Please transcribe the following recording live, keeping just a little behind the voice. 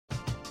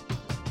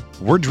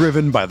We're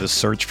driven by the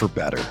search for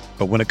better.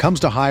 But when it comes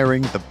to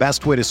hiring, the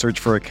best way to search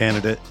for a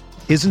candidate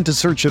isn't to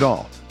search at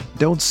all.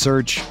 Don't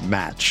search,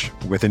 match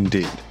with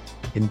Indeed.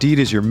 Indeed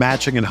is your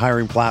matching and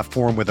hiring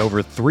platform with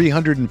over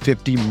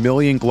 350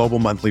 million global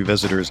monthly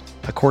visitors,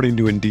 according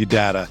to Indeed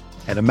data,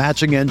 and a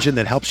matching engine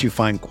that helps you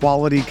find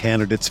quality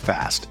candidates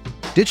fast.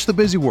 Ditch the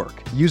busy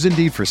work. Use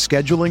Indeed for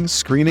scheduling,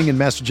 screening, and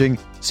messaging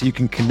so you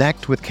can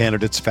connect with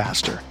candidates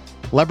faster.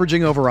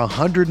 Leveraging over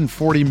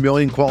 140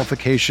 million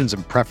qualifications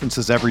and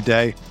preferences every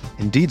day,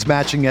 Indeed's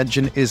matching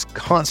engine is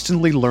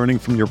constantly learning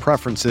from your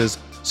preferences,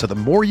 so the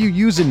more you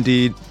use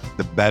Indeed,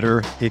 the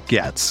better it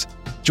gets.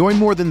 Join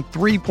more than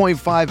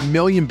 3.5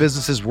 million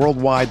businesses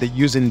worldwide that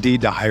use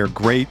Indeed to hire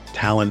great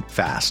talent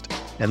fast.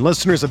 And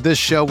listeners of this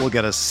show will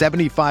get a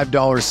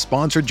 $75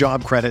 sponsored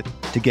job credit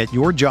to get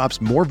your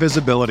jobs more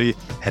visibility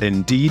at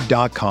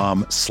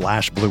Indeed.com/Blue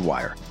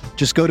Wire.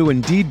 Just go to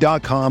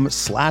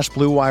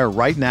Indeed.com/Blue Wire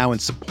right now and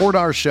support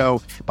our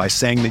show by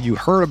saying that you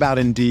heard about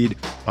Indeed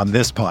on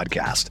this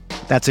podcast.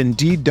 That's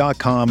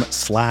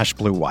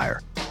Indeed.com/Blue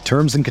Wire.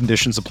 Terms and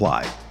conditions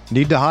apply.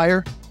 Need to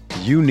hire?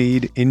 You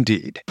need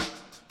Indeed.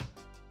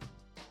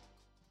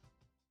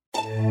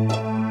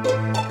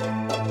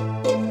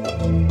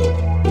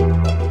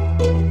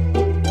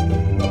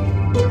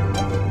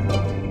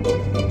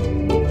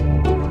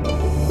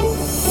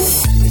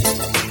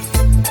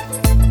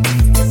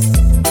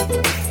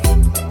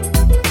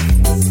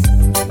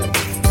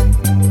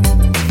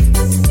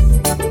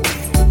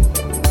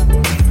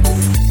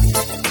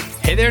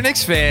 Hey there,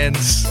 Knicks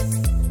fans.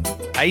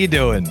 How you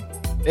doing?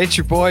 It's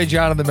your boy,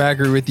 Jonathan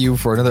Macri, with you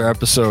for another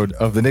episode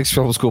of the Knicks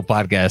Film School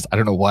podcast. I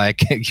don't know why I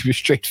can't keep a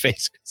straight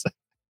face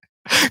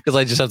because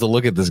I just have to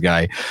look at this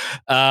guy.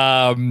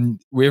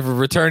 We have a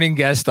returning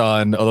guest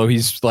on, although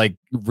he's like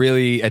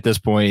really at this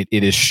point,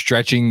 it is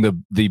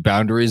stretching the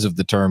boundaries of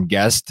the term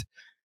guest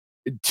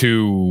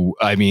to,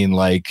 I mean,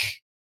 like,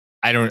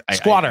 I don't.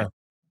 Squatter.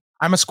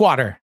 I'm a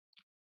squatter.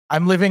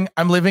 I'm living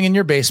in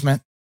your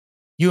basement.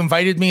 You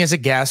invited me as a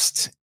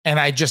guest, and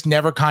I just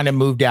never kind of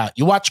moved out.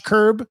 You watch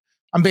Curb?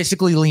 I'm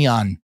basically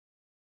Leon.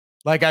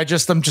 Like I'm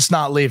just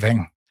not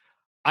leaving.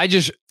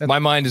 My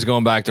mind is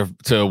going back to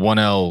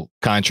 1L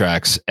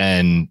contracts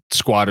and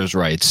squatters'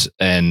 rights,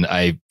 and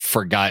I've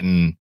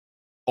forgotten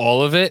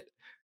all of it.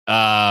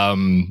 I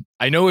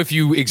know if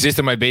you exist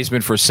in my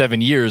basement for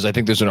 7 years, I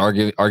think there's an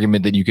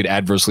argument that you could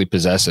adversely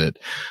possess it,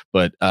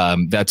 but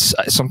that's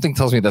something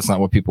tells me that's not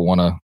what people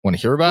want to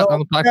hear about on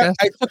the podcast.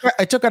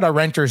 I took out a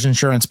renter's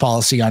insurance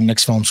policy on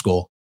Knicks Film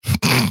School,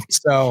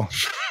 so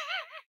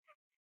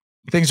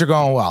things are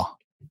going well.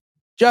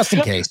 Just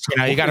in case,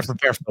 you got to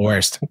prepare for the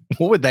worst.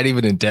 What would that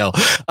even entail?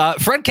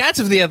 Fred Katz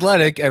of The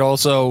Athletic, and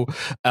also,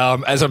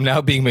 as I'm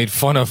now being made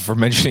fun of for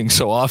mentioning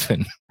so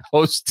often,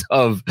 host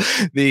of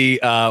the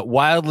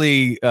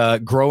wildly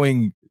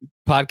growing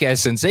podcast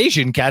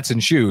sensation, Katz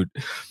and Shoot,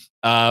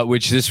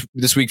 which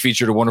this week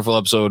featured a wonderful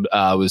episode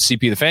with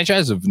CP the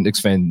franchise of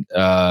Knicks Fan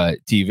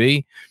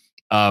TV.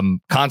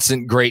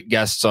 Constant great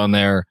guests on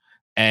there,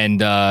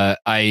 and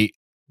I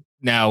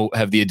now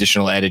have the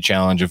additional added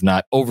challenge of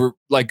not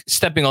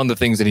stepping on the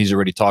things that he's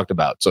already talked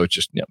about. So it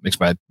just makes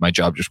my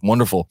job just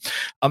wonderful.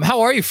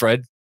 How are you,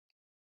 Fred?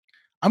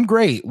 I'm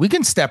great. We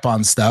can step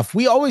on stuff.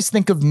 We always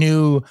think of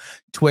new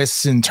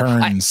twists and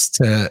turns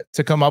to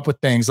come up with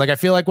things. Like, I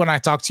feel like when I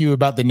talk to you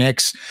about the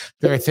Knicks,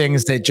 there are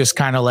things that just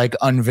kind of like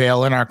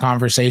unveil in our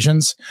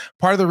conversations.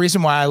 Part of the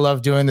reason why I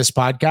love doing this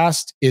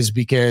podcast is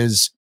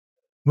because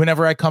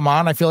whenever I come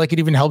on, I feel like it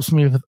even helps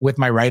me with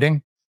my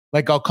writing.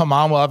 Like, I'll come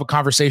on, we'll have a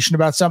conversation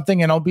about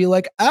something, and I'll be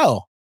like,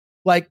 oh,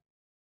 like,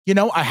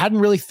 I hadn't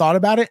really thought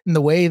about it in the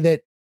way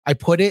that I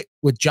put it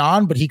with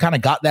John, but he kind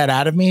of got that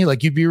out of me.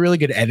 Like, you'd be a really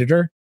good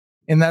editor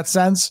in that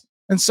sense.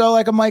 And so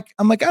like, I'm like,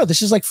 oh,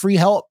 this is like free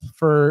help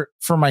for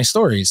my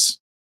stories.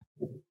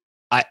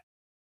 I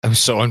was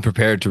so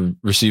unprepared to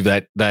receive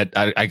that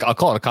I'll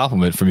call it a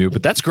compliment from you,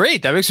 but that's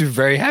great. That makes me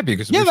very happy.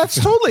 Yeah,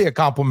 that's totally a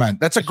compliment.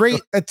 That's a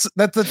great, that's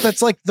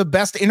like the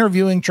best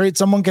interviewing trait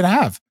someone can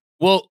have.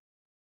 Well,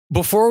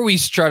 before we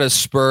try to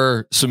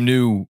spur some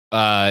new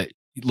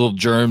little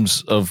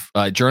germs of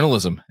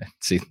journalism,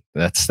 see,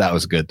 that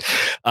was good.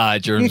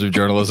 Germs of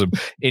journalism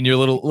in your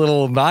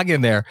little noggin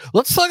there.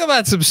 Let's talk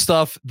about some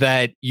stuff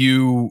that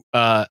you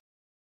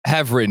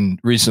have written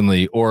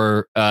recently,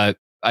 or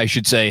I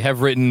should say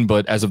have written,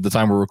 but as of the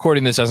time we're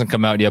recording this, hasn't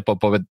come out yet. But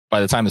by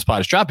the time this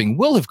pod is dropping,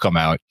 will have come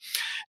out.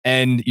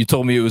 And you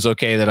told me it was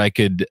okay that I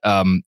could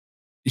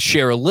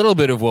share a little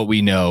bit of what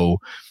we know.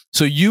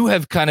 So you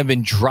have kind of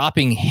been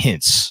dropping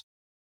hints,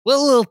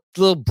 little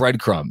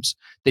breadcrumbs,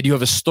 that you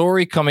have a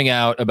story coming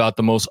out about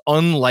the most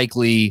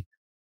unlikely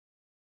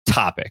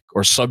topic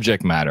or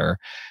subject matter,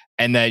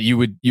 and that you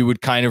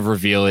would kind of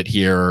reveal it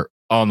here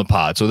on the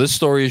pod. So this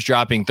story is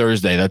dropping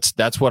Thursday.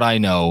 That's what I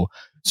know.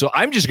 So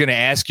I'm just going to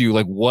ask you,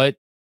 like, what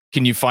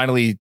can you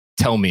finally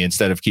tell me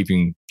instead of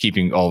keeping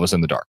all of us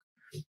in the dark?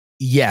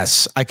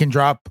 Yes, I can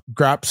drop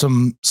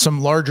some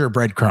larger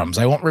breadcrumbs.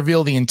 I won't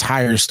reveal the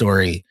entire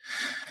story.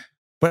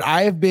 But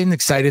I have been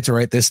excited to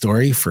write this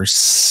story for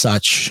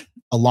such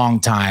a long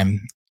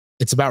time.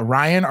 It's about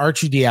Ryan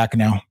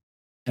Arcidiacono.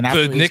 And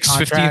the Knicks'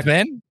 15th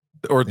man,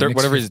 or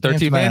whatever he's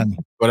 13th man,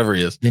 whatever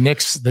he is. The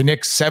Knicks'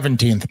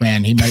 17th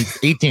man. He might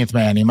 18th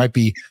man. He might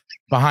be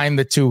behind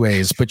the two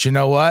ways. But you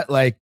know what?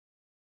 Like,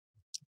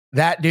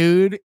 that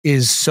dude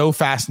is so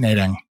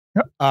fascinating.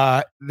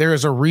 There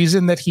is a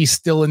reason that he's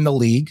still in the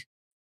league.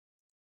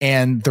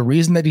 And the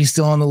reason that he's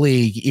still in the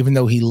league, even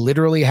though he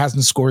literally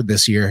hasn't scored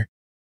this year,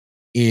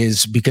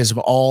 is because of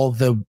all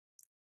the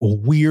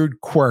weird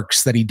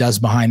quirks that he does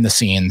behind the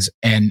scenes.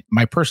 And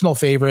my personal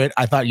favorite,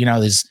 I thought,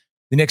 is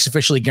the Knicks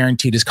officially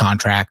guaranteed his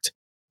contract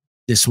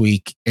this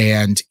week.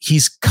 And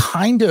he's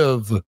kind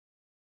of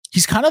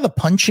the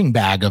punching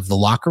bag of the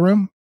locker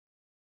room,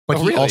 but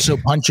he also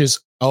punches.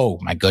 Oh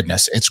my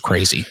goodness. It's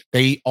crazy.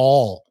 They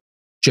all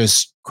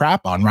just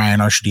crap on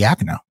Ryan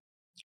Arcidiacono.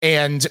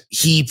 And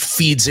he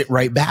feeds it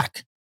right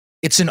back.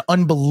 It's an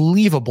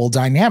unbelievable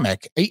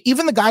dynamic.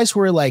 Even the guys who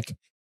are like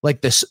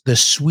the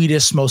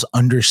sweetest, most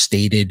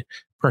understated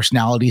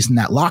personalities in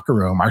that locker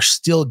room are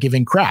still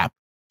giving crap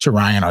to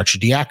Ryan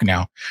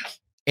Arcidiacono.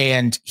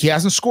 And he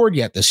hasn't scored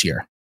yet this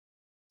year.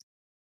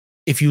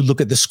 If you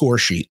look at the score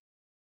sheet,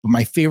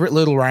 my favorite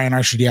little Ryan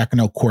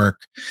Arcidiacono quirk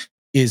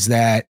is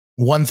that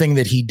one thing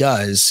that he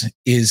does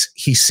is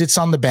he sits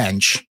on the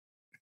bench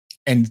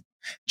and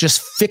just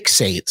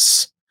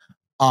fixates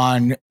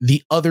on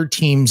the other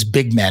team's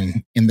big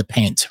men in the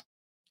paint.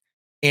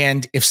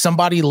 And if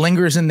somebody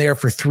lingers in there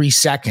for 3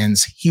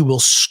 seconds, he will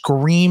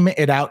scream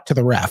it out to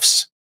the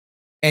refs.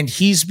 And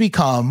he's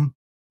become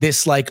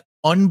this like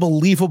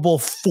unbelievable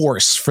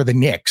force for the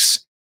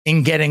Knicks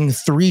in getting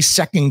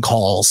 3-second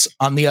calls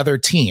on the other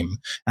team.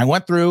 I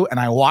went through and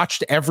I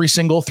watched every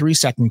single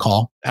 3-second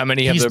call. How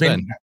many have there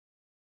been?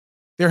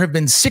 There have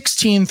been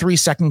 16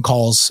 3-second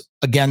calls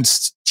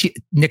against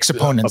Knicks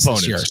opponents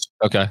this year.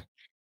 Okay.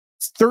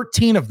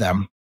 13 of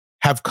them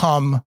have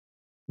come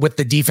with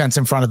the defense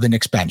in front of the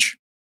Knicks bench.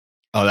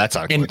 Oh, that's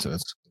not a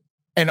coincidence.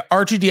 And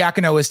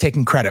Arcidiacono is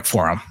taking credit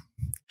for him.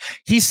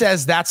 He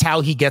says that's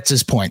how he gets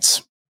his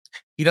points.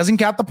 He doesn't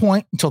count the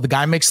point until the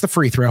guy makes the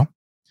free throw.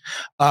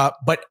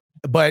 But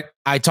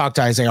I talked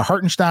to Isaiah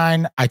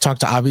Hartenstein. I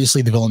talked to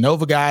obviously the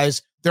Villanova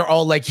guys. They're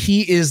all like,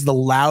 he is the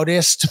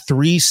loudest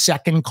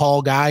 3-second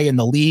call guy in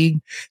the league.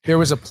 There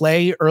was a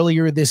play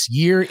earlier this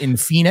year in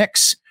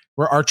Phoenix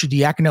where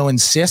Arcidiacono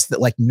insists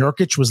that like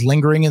Nurkic was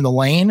lingering in the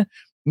lane.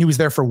 He was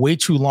there for way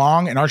too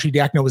long, and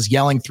Arcidiacono was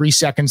yelling 3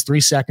 seconds, 3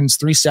 seconds,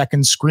 3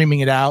 seconds,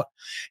 screaming it out.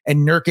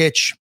 And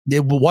Nurkic,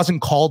 it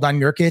wasn't called on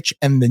Nurkic.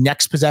 And the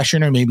next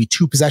possession, or maybe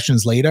 2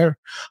 possessions later,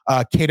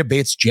 Keita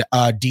Bates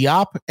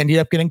Diop ended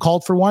up getting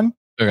called for one.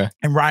 Okay.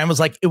 And Ryan was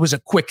like, it was a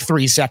quick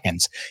 3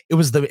 seconds.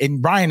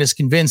 And Ryan is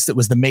convinced it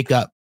was the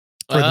makeup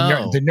for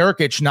the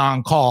Nurkic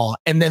non-call.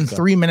 And then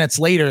 3 minutes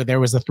later, there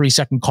was a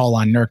 3-second call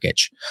on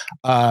Nurkic.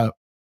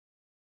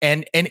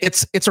 And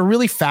it's a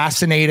really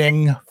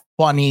fascinating,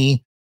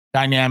 funny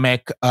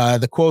dynamic.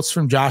 The quotes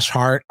from Josh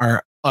Hart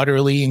are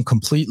utterly and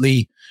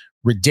completely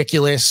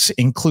ridiculous,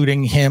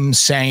 including him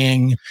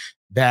saying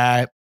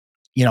that,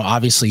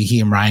 obviously he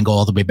and Ryan go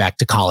all the way back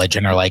to college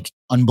and are like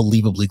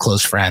unbelievably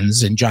close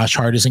friends. And Josh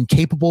Hart is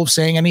incapable of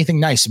saying anything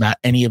nice about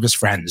any of his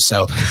friends.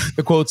 So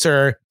the quotes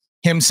are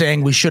him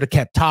saying we should have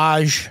kept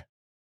Taj,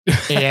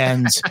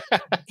 and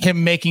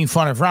him making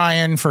fun of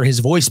Ryan for his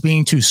voice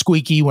being too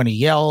squeaky when he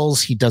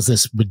yells. He does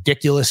this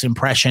ridiculous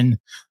impression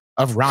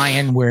of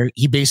Ryan where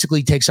he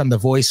basically takes on the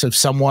voice of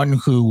someone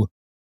who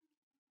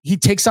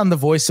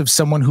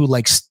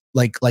like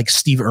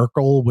Steve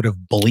Urkel would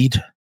have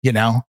bullied,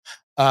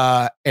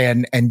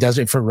 and does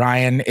it for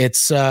Ryan.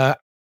 It's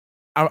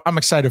I'm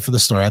excited for the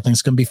story. I think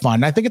it's going to be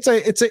fun. I think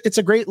it's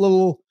a great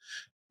little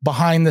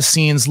behind the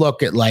scenes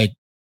look at like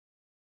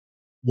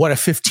what a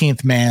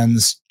 15th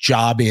man's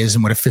job is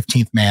and what a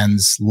 15th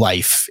man's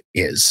life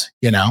is,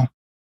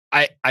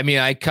 I mean,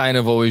 I kind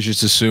of always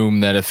just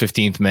assume that a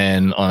 15th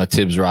man on a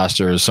Tibbs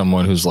roster is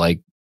someone who's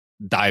like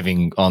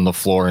diving on the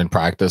floor in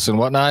practice and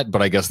whatnot.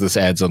 But I guess this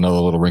adds another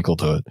little wrinkle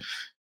to it.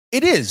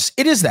 It is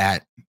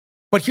that.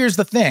 But here's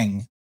the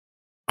thing.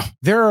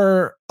 There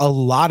are a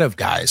lot of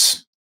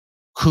guys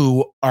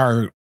who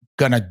are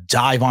going to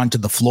dive onto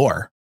the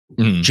floor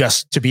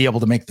just to be able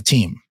to make the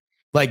team.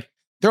 Like,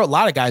 there are a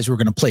lot of guys who are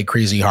going to play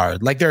crazy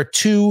hard. Like,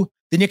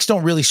 the Knicks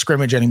don't really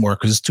scrimmage anymore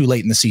because it's too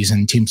late in the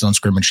season. Teams don't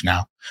scrimmage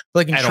now.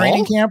 But like in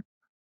training camp,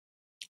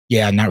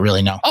 yeah, not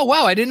really, no. Oh,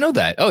 wow. I didn't know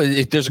that. Oh,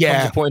 there's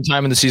a point in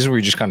time in the season where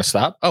you just kind of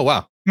stop. Oh,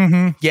 wow.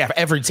 Mm-hmm. Yeah, for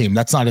every team.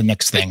 That's not a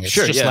Knicks thing. It's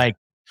just like,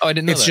 I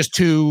didn't know it's just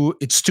too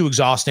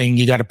exhausting.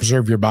 You got to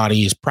preserve your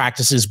bodies.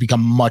 Practices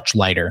become much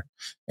lighter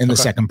in the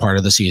second part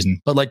of the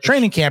season. But like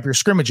training camp, you're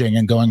scrimmaging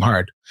and going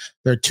hard.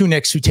 There are 2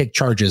 Knicks who take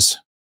charges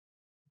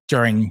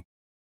during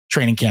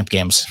training camp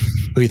games.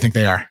 Who do you think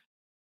they are?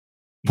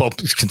 Well,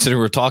 considering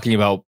we're talking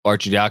about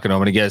Arcidiacono, I'm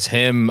going to guess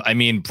him. I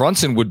mean,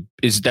 Brunson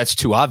that's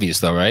too obvious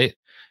though, right?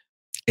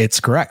 It's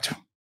correct.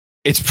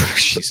 It's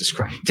Jesus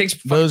Christ.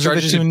 Takes those are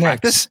the 2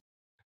 Knicks.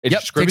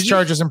 Yep, takes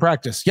charges in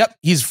practice. Yep,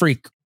 he's a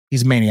freak.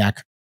 He's a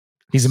maniac.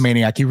 He's a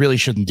maniac. He really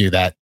shouldn't do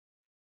that.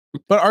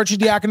 But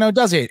Arcidiacono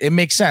does it. It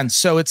makes sense.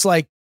 So it's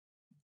like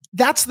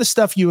that's the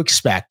stuff you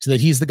expect,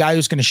 that he's the guy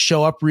who's going to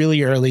show up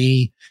really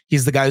early.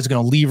 He's the guy who's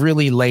going to leave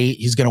really late.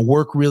 He's going to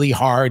work really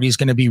hard. He's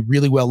going to be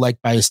really well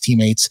liked by his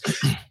teammates.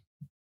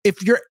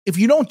 If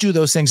you don't do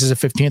those things as a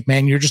 15th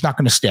man, you're just not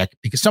going to stick,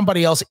 because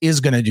somebody else is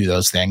going to do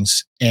those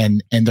things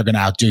and they're going to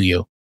outdo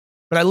you.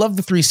 But I love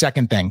the 3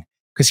 second thing,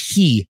 because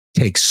he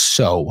takes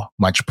so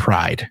much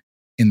pride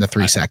in the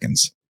 3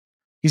 seconds.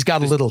 He's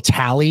got a little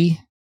tally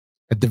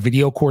that the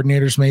video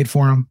coordinators made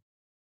for him.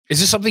 Is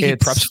this something he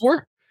preps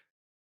for?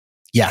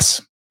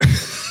 Yes.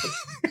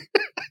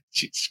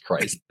 Jesus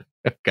Christ.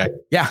 Okay.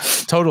 Yeah,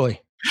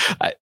 totally.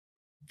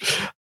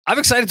 I'm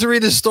excited to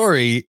read this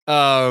story.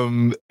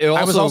 I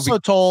was also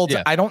told,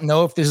 I don't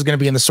know if this is going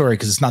to be in the story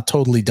because it's not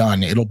totally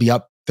done. It'll be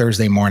up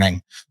Thursday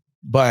morning.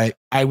 But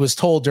I was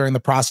told during the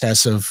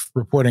process of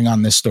reporting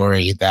on this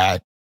story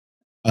that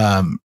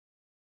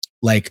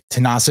like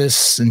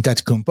Thanasis and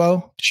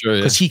Antetokounmpo,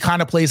 because he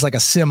kind of plays like a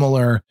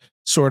similar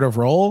sort of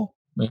role,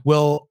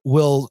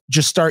 will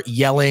just start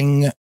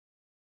yelling.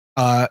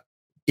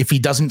 If he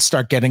doesn't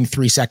start getting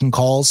 3 second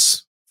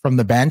calls from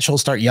the bench, he'll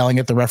start yelling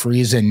at the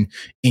referees in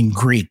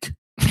Greek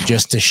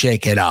just to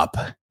shake it up,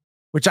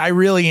 which I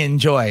really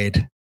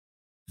enjoyed,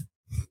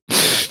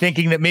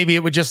 thinking that maybe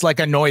it would just like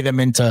annoy them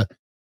into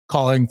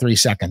calling 3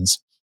 seconds.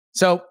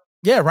 So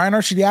yeah, Ryan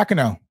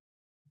Arcidiacono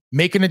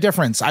making a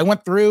difference. I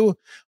went through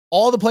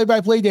all the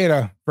play-by-play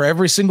data for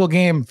every single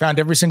game, found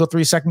every single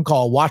 3 second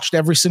call, watched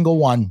every single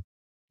one.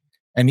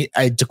 And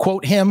to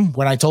quote him,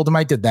 when I told him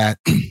I did that,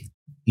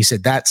 he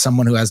said, "That's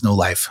someone who has no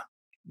life."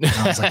 And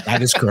I was like,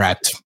 that is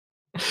correct.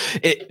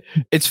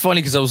 It's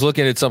funny because I was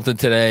looking at something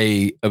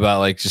today about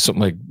like just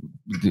something like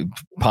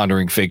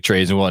pondering fake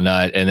trades and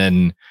whatnot. And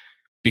then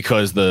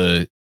because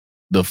the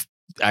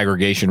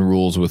aggregation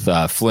rules with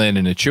Flynn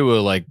and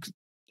Achua, like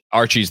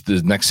Archie's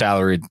the next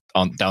salary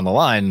on down the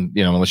line,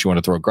 you know, unless you want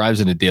to throw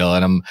Grimes in a deal.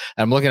 And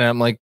I'm looking at him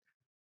like,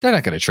 they're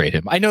not going to trade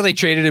him. I know they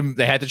traded him.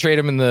 They had to trade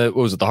him in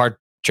the Hart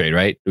trade,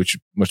 right? Which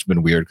must have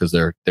been weird because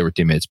they were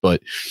teammates.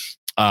 But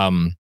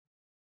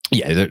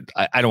yeah,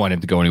 I don't want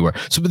him to go anywhere.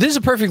 So, but this is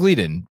a perfect lead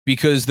in,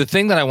 because the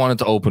thing that I wanted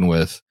to open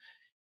with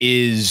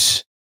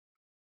is,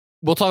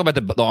 we'll talk about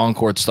the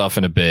on-court stuff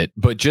in a bit,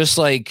 but just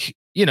like,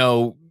 you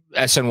know,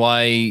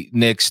 SNY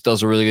Knicks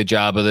does a really good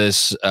job of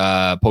this,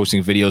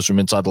 posting videos from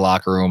inside the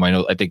locker room.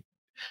 I think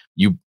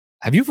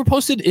have you ever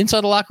posted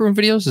inside the locker room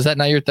videos? Is that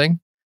not your thing?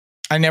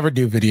 I never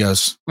do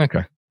videos.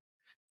 Okay.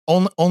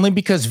 Only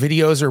because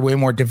videos are way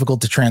more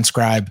difficult to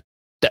transcribe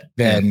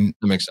than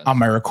that makes sense. On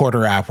my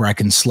recorder app, where I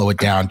can slow it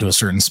down to a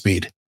certain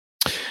speed.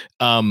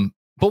 But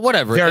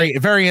whatever.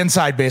 Very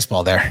inside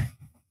baseball there.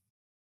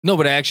 No,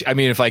 but I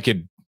mean, if I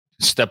could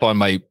step on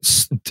my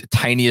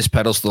tiniest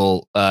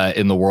pedestal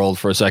in the world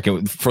for a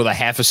second, for the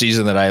half a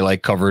season that I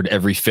like covered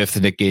every fifth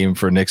Knick game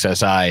for Knicks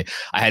SI, I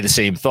had the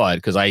same thought,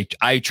 because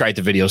I tried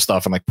to video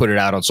stuff and like put it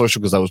out on social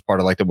because that was part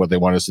of like what they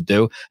wanted us to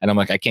do. And I'm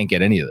like, I can't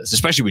get any of this,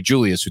 especially with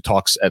Julius, who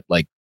talks at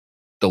like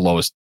the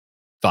lowest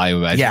volume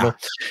imaginable.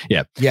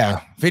 Yeah.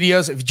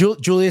 Videos. If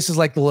Julius is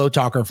like the low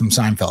talker from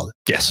Seinfeld.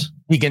 Yes.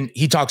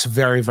 He talks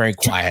very, very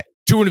quiet.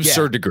 To an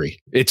absurd degree.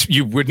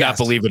 You would not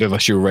believe it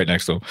unless you were right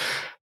next to him.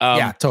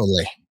 Yeah,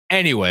 totally.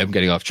 Anyway, I'm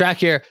getting off track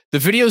here. The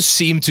videos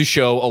seem to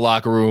show a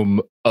locker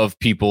room of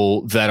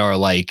people that are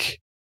like,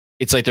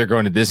 it's like they're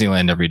going to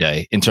Disneyland every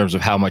day in terms of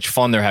how much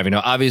fun they're having.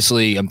 Now,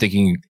 obviously, I'm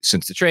thinking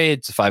since the trade,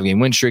 it's a 5-game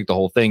win streak, the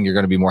whole thing, you're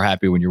going to be more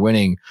happy when you're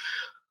winning.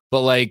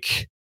 But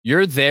like,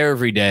 you're there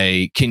every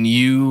day. Can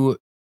you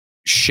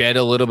shed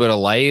a little bit of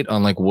light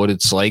on like what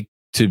it's like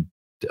to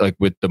like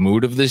with the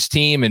mood of this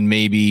team, and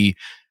maybe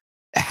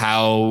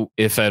how,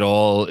 if at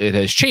all, it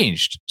has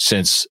changed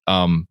since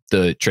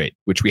the trade,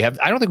 which I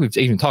don't think we've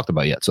even talked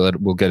about yet. So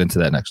that we'll get into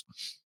that next.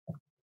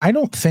 I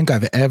don't think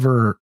I've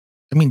ever,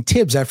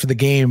 Tibbs after the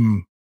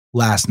game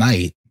last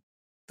night,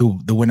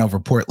 the win over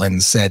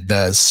Portland, said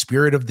the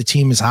spirit of the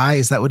team is high.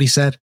 Is that what he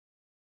said?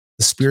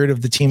 The spirit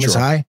of the team is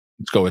high.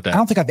 Let's go with that. I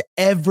don't think I've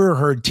ever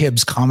heard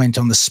Tibbs comment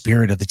on the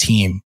spirit of the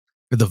team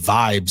or the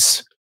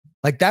vibes.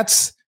 Like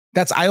that's,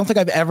 I don't think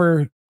I've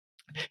ever.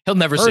 He'll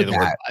never say the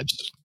word vibes.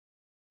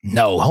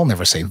 No, he'll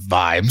never say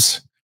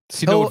vibes. Does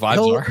he know what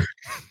vibes are?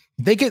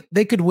 They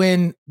could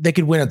win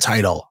a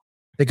title.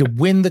 They could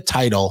win the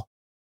title.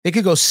 They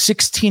could go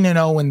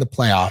 16-0 in the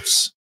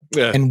playoffs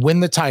and win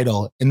the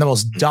title in the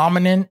most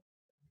dominant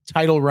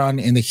title run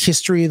in the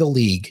history of the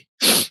league.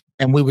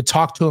 And we would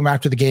talk to him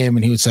after the game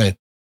and he would say,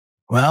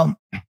 well,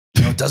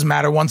 it doesn't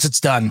matter once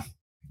it's done.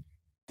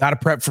 Got to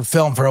prep for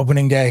film for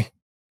opening day.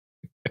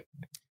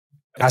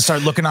 I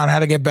start looking on how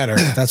to get better.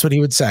 That's what he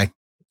would say.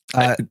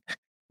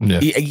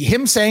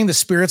 Him saying the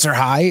spirits are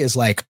high is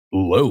like,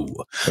 whoa.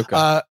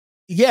 Okay.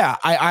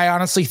 I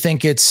honestly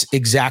think it's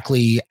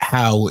exactly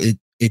how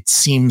it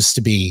seems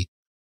to be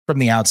from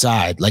the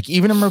outside. Like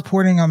even in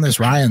reporting on this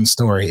Ryan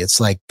story, it's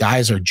like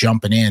guys are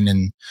jumping in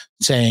and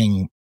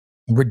saying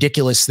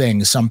ridiculous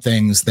things, some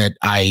things that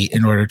I,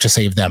 in order to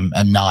save them,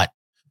 am not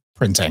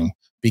printing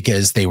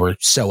because they were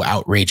so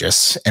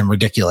outrageous and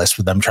ridiculous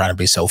with them trying to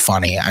be so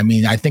funny. I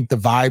mean, I think the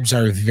vibes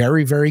are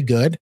very, very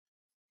good.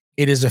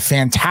 It is a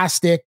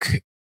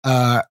fantastic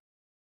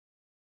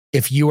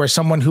If you are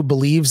someone who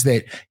believes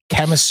that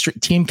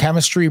team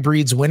chemistry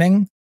breeds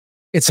winning,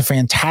 it's a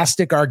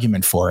fantastic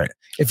argument for it.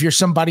 If you're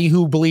somebody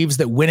who believes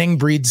that winning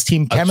breeds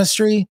team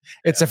chemistry,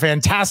 it's a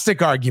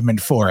fantastic argument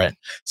for it.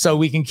 So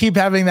we can keep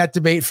having that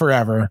debate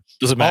forever.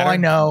 Does it matter? All I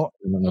know,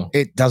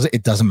 it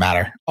doesn't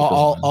matter.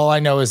 All I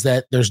know is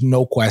that there's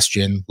no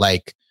question,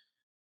 like,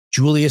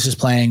 Julius is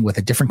playing with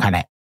a different kind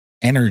of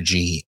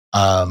energy.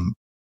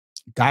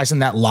 Guys in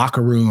that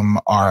locker room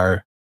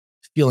are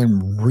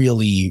feeling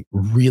really,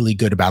 really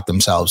good about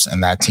themselves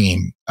and that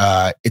team.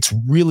 It's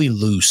really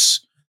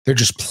loose. They're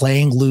just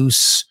playing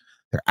loose.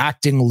 They're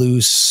acting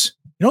loose.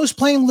 You know who's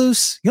playing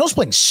loose? You know who's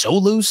playing so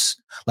loose?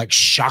 Like,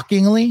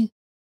 shockingly?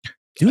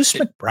 Deuce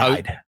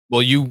McBride.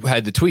 Well, you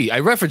had the tweet. I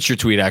referenced your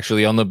tweet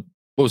actually on the,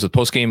 what was it,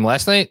 post game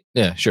last night?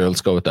 Yeah, sure.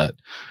 Let's go with that.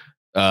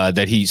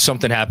 That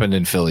something happened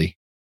in Philly.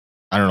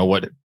 I don't know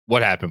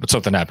what happened, but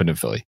something happened in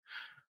Philly.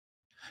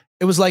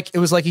 It was like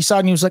he saw it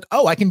and he was like,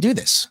 "Oh, I can do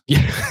this."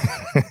 Yeah.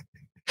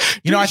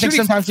 You know, I think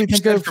sometimes we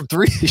think of from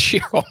 3 this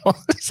year.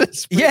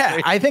 Yeah,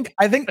 I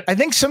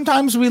think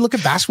sometimes we look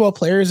at basketball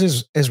players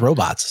as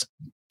robots.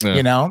 Yeah.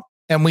 You know,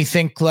 and we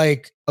think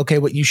like, okay,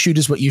 what you shoot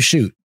is what you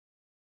shoot,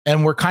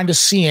 and we're kind of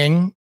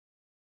seeing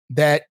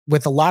that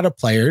with a lot of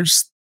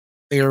players,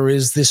 there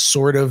is this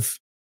sort of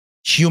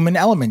human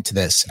element to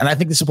this, and I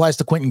think this applies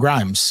to Quentin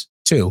Grimes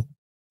too,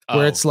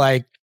 where it's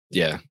like,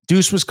 yeah,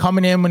 Deuce was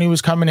coming in when he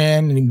was coming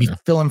in, and he'd be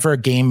filling for a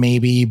game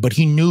maybe, but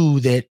he knew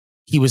that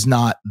he was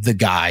not the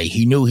guy.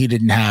 He knew he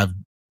didn't have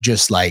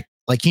just like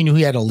he knew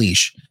he had a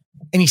leash,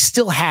 and he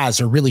still has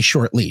a really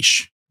short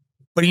leash,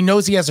 but he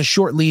knows he has a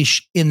short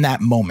leash in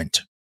that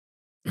moment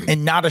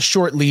and not a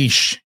short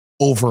leash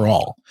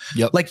overall.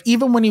 Yep. Like,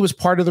 even when he was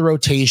part of the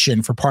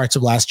rotation for parts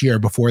of last year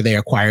before they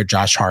acquired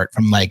Josh Hart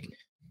from like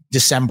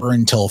December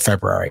until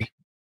February,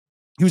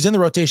 he was in the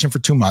rotation for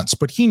 2 months,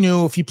 but he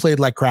knew if he played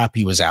like crap,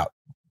 he was out.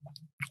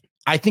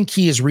 I think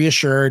he is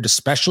reassured,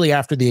 especially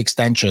after the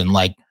extension.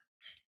 Like,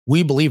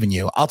 we believe in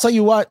you. I'll tell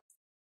you what.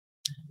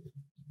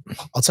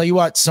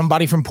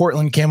 Somebody from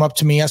Portland came up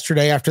to me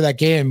yesterday after that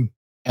game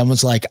and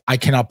was like, "I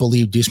cannot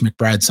believe Deuce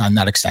McBride signed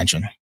that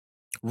extension."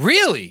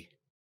 Really?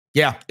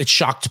 Yeah, it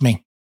shocked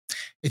me.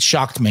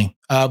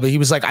 But he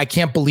was like, "I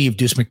can't believe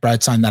Deuce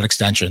McBride signed that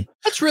extension."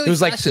 That's really, it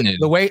was like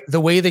the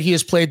way that he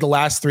has played the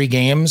last 3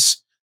 games.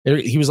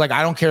 He was like,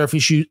 "I don't care if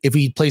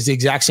he plays the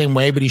exact same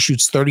way, but he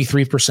shoots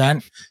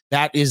 33%.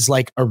 That is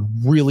like a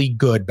really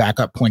good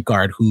backup point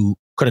guard who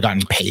could have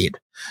gotten paid."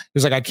 He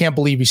was like, "I can't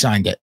believe he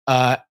signed it."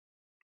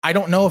 I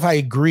don't know if I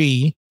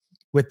agree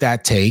with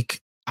that take.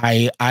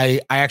 I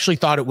actually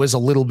thought it was a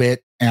little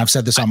bit, and I've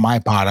said this on my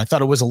pod, I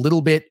thought it was a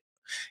little bit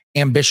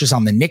ambitious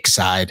on the Knicks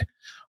side.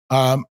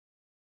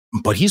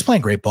 But he's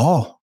playing great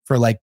ball for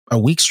like a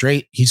week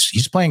straight.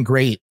 He's playing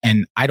great.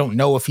 And I don't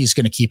know if he's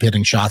going to keep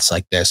hitting shots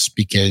like this,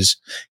 because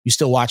you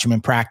still watch him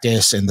in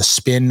practice and the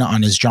spin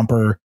on his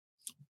jumper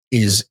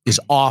is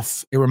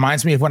off. It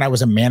reminds me of when I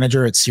was a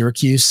manager at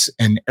Syracuse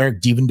and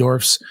Eric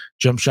Devendorf's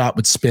jump shot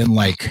would spin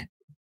like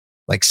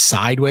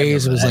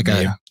sideways. It was like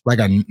a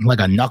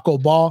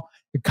knuckleball.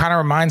 It kind of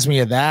reminds me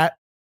of that.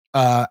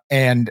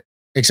 And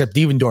except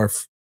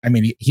Devendorf, I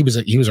mean, he was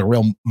a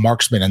real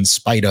marksman in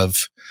spite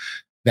of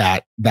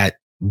that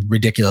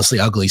ridiculously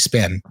ugly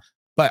spin.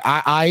 But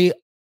I'm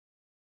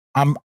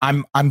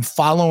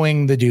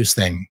following the Deuce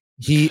thing.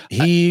 He's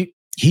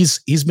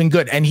been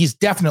good, and he's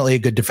definitely a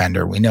good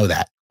defender. We know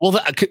that. Well,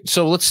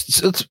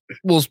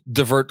 we'll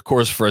divert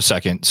course for a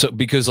second. So,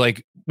 because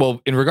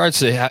in regards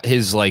to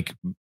his like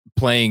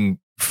playing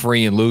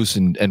free and loose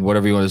and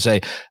whatever you want to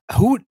say,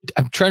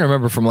 I'm trying to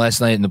remember from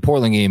last night in the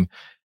Portland game,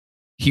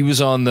 he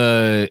was in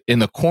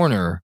the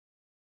corner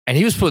and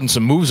he was putting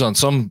some moves on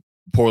some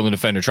Portland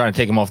defender, trying to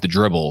take him off the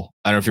dribble.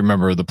 I don't know if you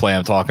remember the play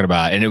I'm talking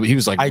about. And he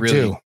was like, I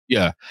do.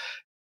 Yeah.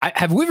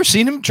 Have we ever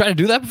seen him try to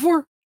do that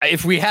before?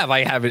 If we have,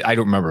 I have it. I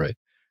don't remember it.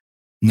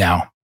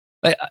 No.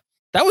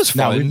 That was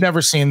fun. No, we've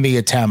never seen the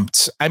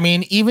attempt. I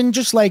mean, even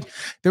just like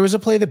there was a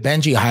play that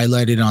Benji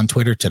highlighted on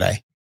Twitter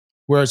today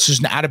where it's just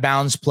an out of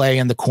bounds play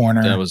in the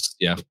corner. That was,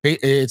 yeah.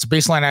 It's a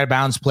baseline out of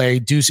bounds play.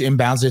 Deuce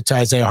inbounds it to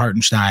Isaiah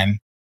Hartenstein.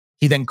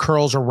 He then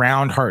curls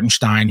around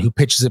Hartenstein, who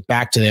pitches it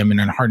back to them, and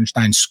then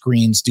Hartenstein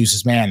screens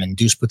Deuce's man, and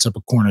Deuce puts up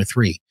a corner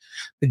 3.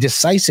 The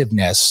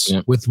decisiveness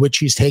with which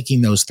he's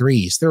taking those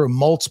threes, there are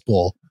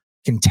multiple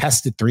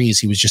contested threes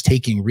he was just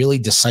taking really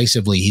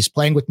decisively. He's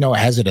playing with no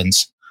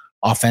hesitance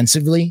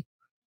offensively.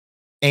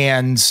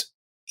 And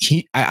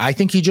I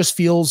think he just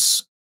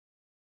feels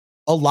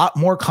a lot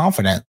more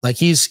confident. Like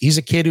he's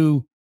a kid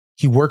who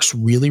he works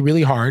really,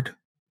 really hard.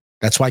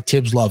 That's why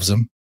Tibbs loves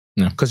him,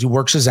 because he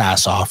works his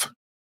ass off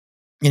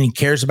and he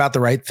cares about the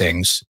right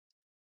things.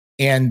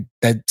 And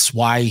that's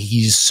why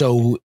he's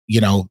so,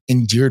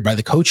 endeared by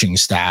the coaching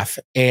staff.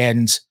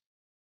 And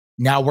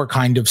now we're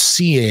kind of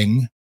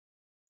seeing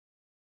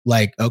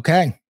like,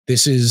 okay,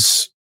 this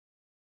is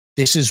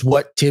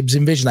what Tibbs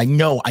envisioned. I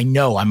know.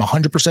 I'm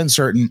 100%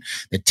 certain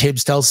that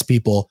Tibbs tells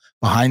people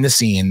behind the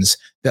scenes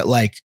that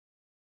like,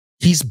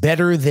 he's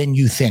better than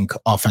you think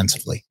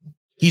offensively.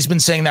 He's been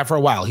saying that for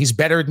a while. He's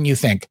better than you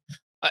think.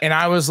 And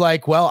I was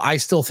like, well, I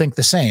still think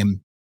the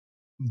same.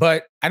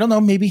 But I don't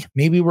know, maybe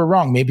we're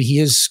wrong. Maybe he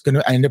is going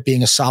to end up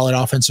being a solid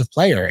offensive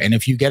player. And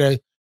if you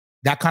get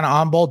that kind of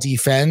on-ball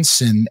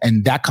defense and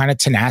that kind of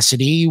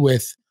tenacity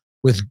with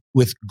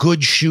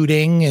good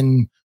shooting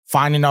and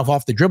fine enough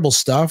off the dribble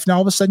stuff, now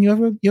all of a sudden you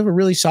have a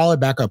really solid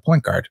backup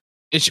point guard.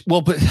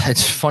 But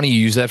it's funny you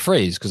use that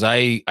phrase because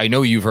I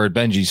know you've heard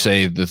Benji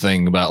say the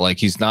thing about like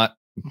he's not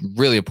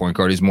really a point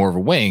guard, he's more of a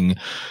wing,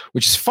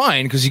 which is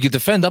fine because he could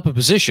defend up a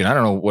position. I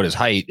don't know what his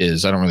height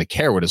is. I don't really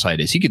care what his height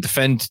is. He could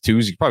defend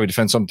twos. He could probably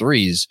defend some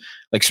threes,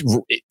 like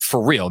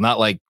for real, not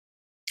like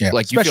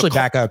especially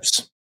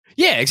backups.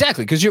 Yeah,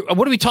 exactly. Because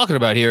what are we talking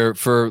about here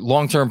for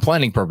long-term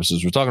planning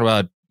purposes? We're talking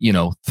about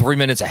 3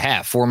 minutes a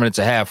half, 4 minutes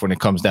a half when it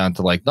comes down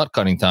to like nut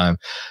cutting time.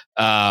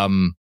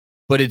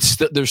 But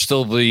there's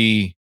still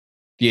the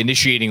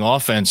initiating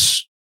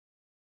offense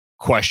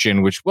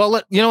question, which, well,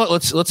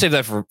 let's save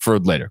that for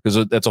later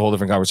because that's a whole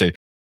different conversation.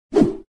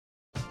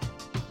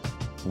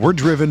 We're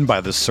driven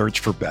by the search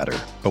for better.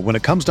 But when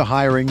it comes to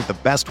hiring, the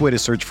best way to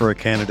search for a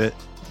candidate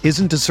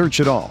isn't to search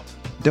at all.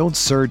 Don't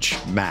search,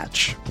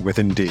 match with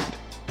Indeed.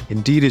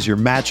 Indeed is your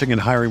matching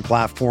and hiring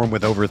platform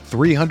with over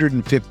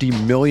 350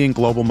 million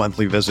global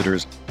monthly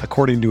visitors,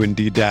 according to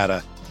Indeed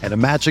data, and a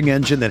matching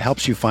engine that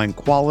helps you find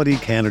quality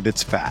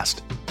candidates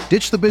fast.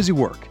 Ditch the busy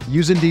work.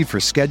 Use Indeed for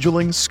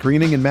scheduling,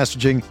 screening, and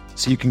messaging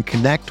so you can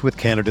connect with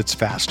candidates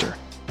faster.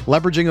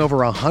 Leveraging over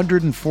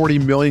 140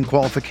 million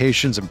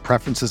qualifications and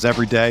preferences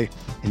every day,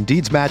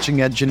 Indeed's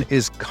matching engine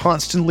is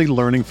constantly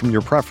learning from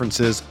your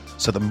preferences,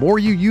 so the more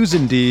you use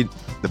Indeed,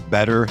 the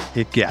better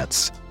it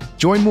gets.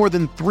 Join more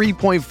than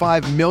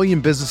 3.5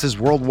 million businesses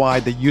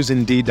worldwide that use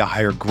Indeed to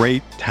hire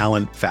great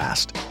talent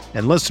fast.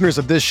 And listeners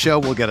of this show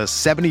will get a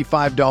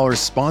 $75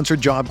 sponsored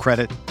job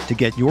credit to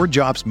get your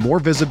jobs more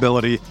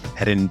visibility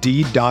at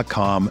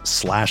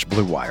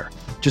Indeed.com/Blue Wire.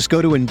 Just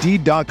go to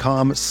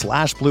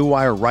Indeed.com/Blue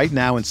Wire right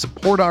now and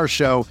support our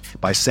show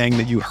by saying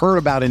that you heard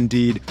about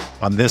Indeed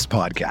on this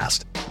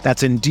podcast.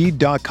 That's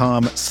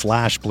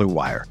Indeed.com/Blue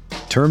Wire.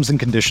 Terms and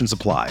conditions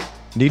apply.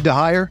 Need to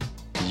hire?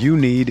 You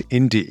need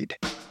Indeed.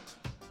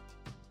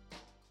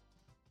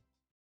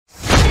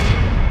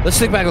 Let's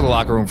think back to the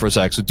locker room for a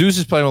sec. So Deuce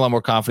is playing with a lot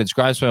more confidence.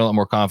 Grimes playing with a lot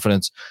more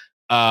confidence.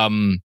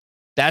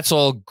 That's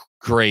all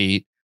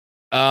great.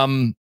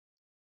 I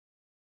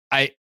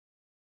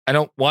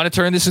don't want to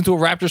turn this into a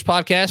Raptors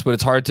podcast, but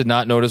it's hard to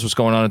not notice what's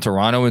going on in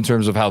Toronto in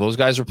terms of how those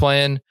guys are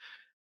playing.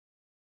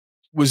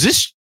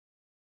 Is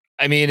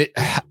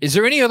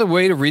there any other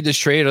way to read this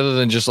trade other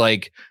than just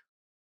like,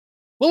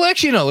 well,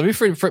 actually, no, let me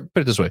put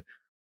it this way.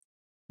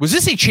 Was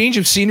this a change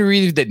of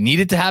scenery that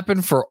needed to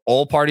happen for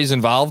all parties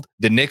involved?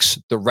 The Knicks,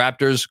 the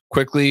Raptors,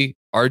 quickly,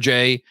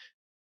 RJ,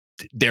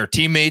 their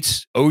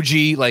teammates,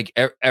 OG, like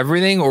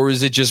everything? Or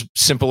is it just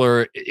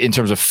simpler in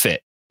terms of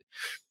fit?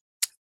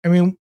 I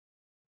mean,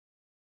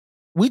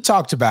 we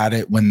talked about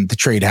it when the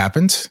trade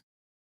happened.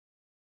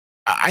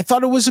 I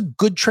thought it was a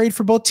good trade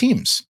for both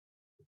teams.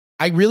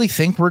 I really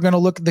think we're going to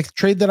look at the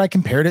trade that I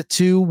compared it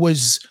to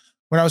was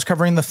when I was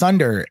covering the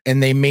Thunder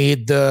and they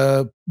made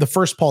the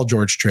first Paul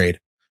George trade.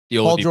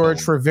 Paul George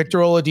for Victor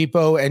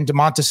Oladipo and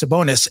Domantas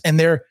Sabonis. And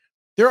there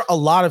are a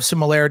lot of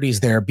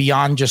similarities there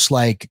beyond just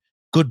like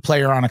good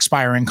player on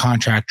expiring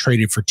contract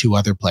traded for two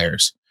other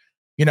players.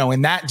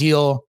 In that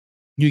deal,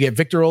 you get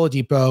Victor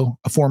Oladipo,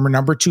 a former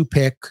number 2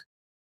 pick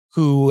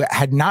who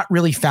had not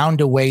really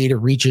found a way to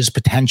reach his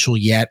potential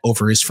yet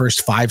over his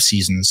first 5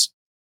 seasons.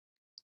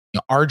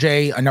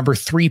 RJ, a number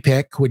 3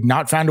 pick, who had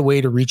not found a way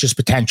to reach his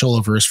potential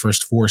over his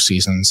first 4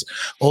 seasons.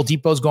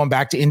 Oladipo's going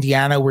back to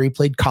Indiana where he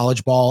played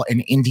college ball and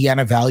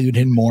Indiana valued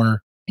him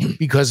more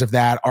because of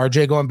that.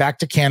 RJ going back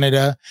to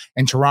Canada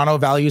and Toronto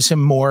values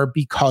him more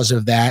because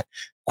of that.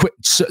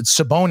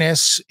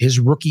 Sabonis, his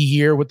rookie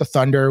year with the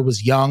Thunder,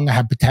 was young,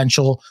 had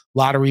potential,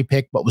 lottery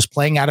pick, but was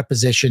playing out of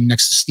position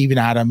next to Steven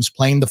Adams,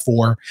 playing the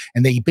 4,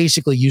 and they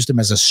basically used him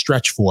as a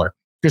stretch 4.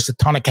 Just a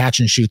ton of catch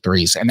and shoot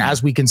threes. And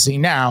as we can see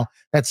now,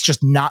 that's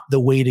just not the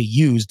way to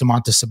use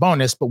Domantas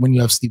Sabonis. But when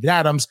you have Steven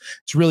Adams,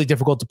 it's really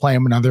difficult to play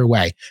him another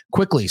way.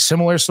 Quickly,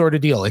 similar sort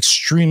of deal.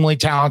 Extremely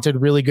talented,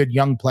 really good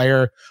young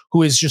player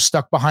who is just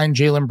stuck behind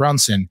Jalen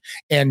Brunson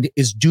and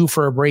is due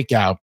for a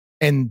breakout.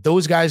 And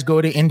those guys go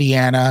to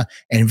Indiana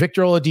and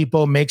Victor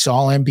Oladipo makes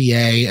all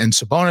NBA and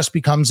Sabonis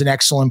becomes an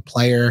excellent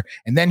player.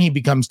 And then he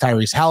becomes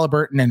Tyrese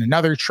Halliburton in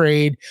another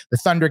trade. The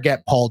Thunder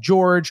get Paul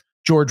George.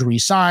 George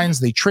resigns.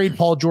 They trade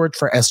Paul George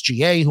for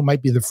SGA, who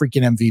might be the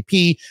freaking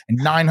MVP, and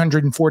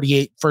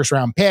 948 first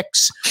round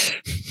picks.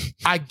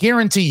 I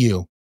guarantee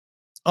you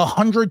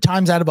 100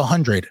 times out of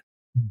 100,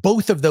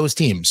 both of those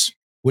teams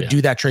would do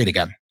that trade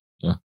again.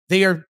 Yeah.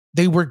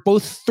 They were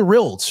both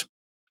thrilled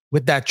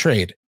with that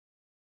trade.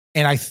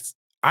 And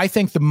I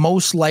think the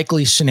most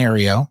likely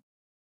scenario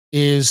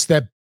is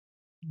that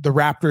the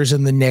Raptors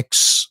and the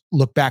Knicks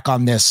look back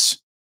on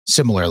this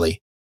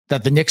similarly,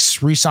 that the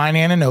Knicks re-sign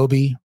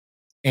Anunoby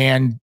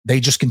and they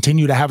just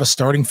continue to have a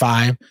starting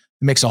 5 that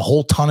makes a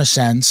whole ton of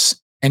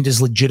sense and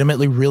is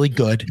legitimately really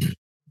good.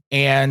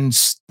 And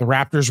the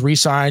Raptors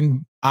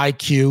re-sign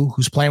IQ,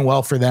 who's playing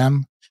well for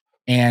them.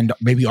 and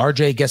maybe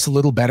RJ gets a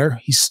little better.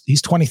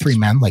 He's 23,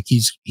 man. Like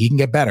he can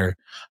get better.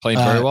 Playing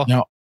very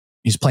well.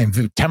 He's playing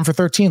 10 for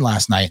 13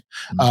 last night.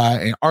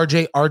 And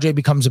RJ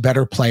becomes a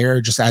better player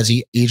just as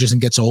he ages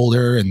and gets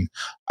older. And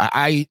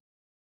I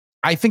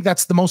think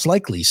that's the most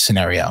likely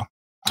scenario.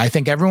 I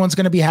think everyone's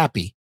going to be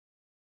happy.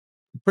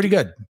 Pretty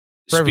good.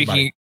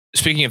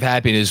 Speaking of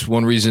happiness,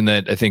 one reason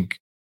that I think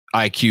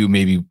IQ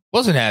maybe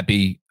wasn't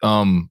happy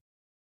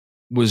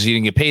was he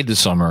didn't get paid this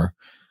summer.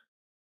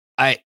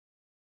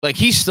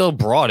 He still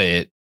brought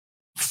it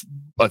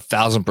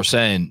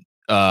 1,000%.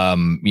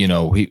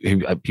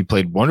 He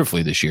played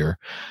wonderfully this year.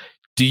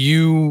 Do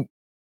you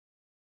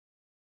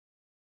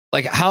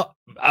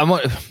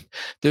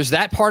there's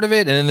that part of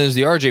it, and then there's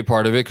the RJ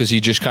part of it because he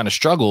just kind of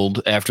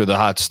struggled after the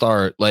hot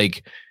start.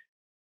 Like,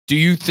 do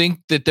you think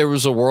that there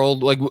was a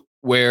world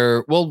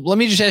where? Well, let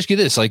me just ask you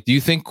this: do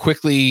you think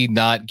quickly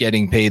not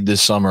getting paid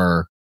this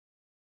summer?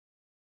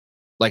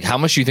 How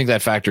much do you think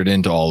that factored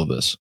into all of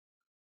this?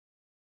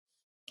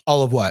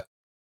 All of what?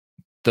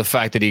 The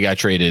fact that he got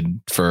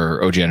traded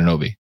for OG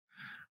Anunoby.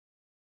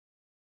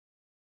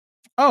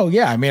 Oh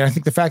yeah, I mean, I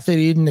think the fact that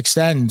he didn't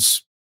extend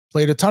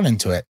played a ton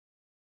into it.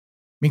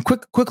 I mean,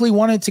 quickly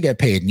wanted to get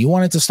paid, and you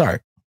wanted to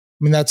start.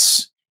 I mean,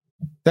 that's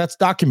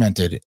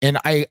documented, and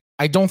I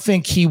don't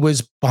think he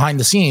was behind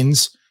the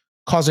scenes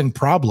causing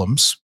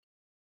problems.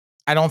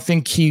 I don't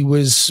think he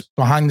was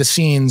behind the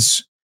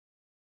scenes,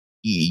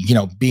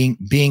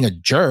 being a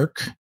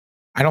jerk.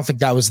 I don't think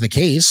that was the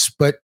case,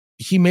 but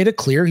he made it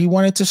clear he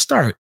wanted to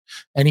start,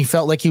 and he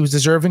felt like he was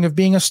deserving of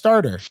being a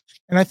starter.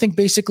 And I think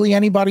basically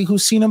anybody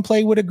who's seen him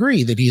play would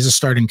agree that he's a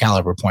starting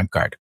caliber point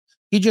guard.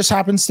 He just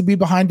happens to be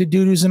behind a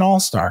dude who's an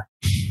all-star.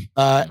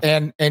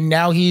 And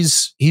now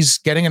he's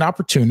getting an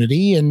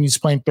opportunity, and he's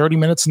playing 30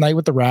 minutes a night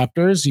with the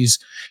Raptors.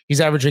 He's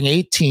averaging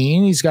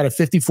 18. He's got a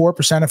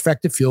 54%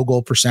 effective field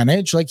goal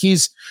percentage.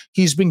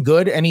 He's been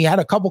good, and he had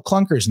a couple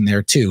clunkers in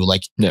there too.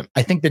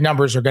 I think the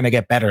numbers are going to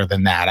get better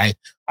than that.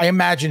 I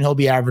imagine he'll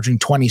be averaging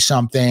 20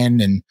 something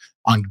and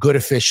on good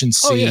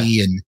efficiency,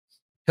 and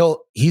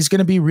he's going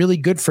to be really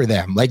good for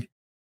them.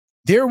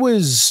 There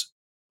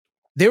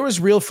was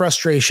real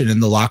frustration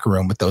in the locker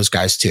room with those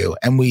guys too.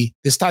 And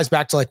this ties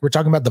back to we're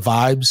talking about the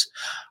vibes.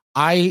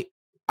 I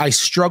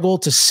struggle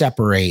to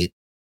separate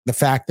the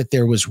fact that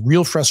there was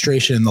real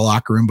frustration in the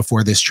locker room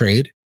before this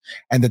trade,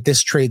 and that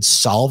this trade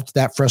solved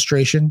that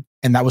frustration.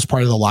 And that was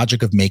part of the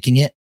logic of making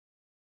it.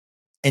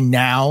 And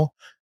now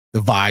the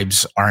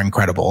vibes are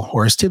incredible.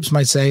 Or as Tibbs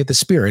might say, the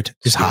spirit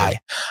is high.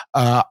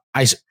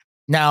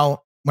 Now,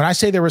 when I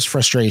say there was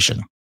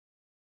frustration,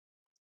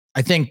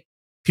 I think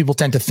people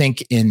tend to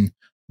think in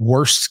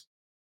worst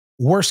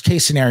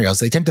case scenarios.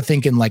 They tend to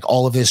think in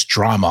all of this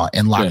drama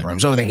in locker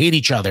rooms. Oh, they hate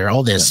each other.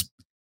 All this.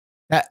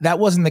 That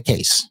wasn't the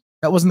case.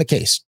 That wasn't the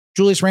case.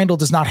 Julius Randle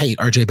does not hate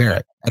RJ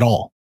Barrett at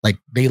all.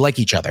 They like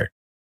each other.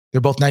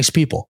 They're both nice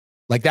people.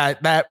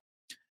 That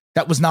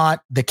was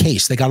not the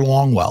case. They got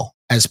along well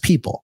as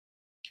people.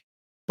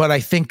 But I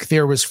think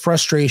there was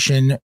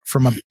frustration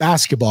from a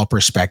basketball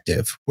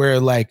perspective where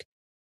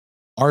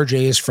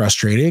RJ is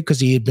frustrated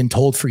because he had been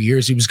told for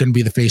years he was going to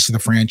be the face of the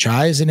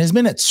franchise, and his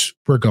minutes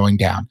were going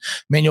down.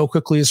 Manuel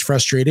quickly is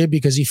frustrated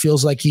because he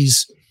feels like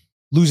he's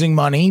losing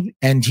money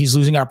and he's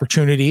losing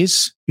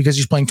opportunities because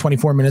he's playing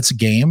 24 minutes a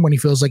game when he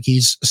feels like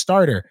he's a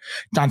starter.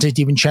 Dante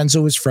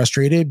DiVincenzo is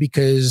frustrated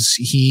because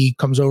he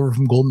comes over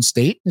from Golden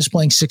State and is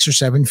playing 6 or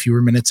 7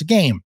 fewer minutes a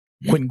game.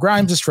 Quentin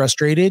Grimes is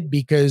frustrated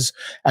because,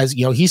 as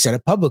he said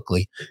it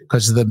publicly,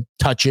 because of the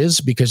touches,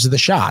 because of the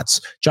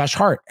shots. Josh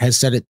Hart has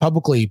said it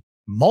publicly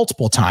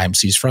multiple times.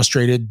 He's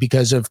frustrated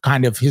because of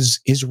kind of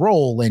his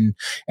role and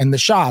the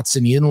shots,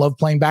 and he didn't love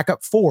playing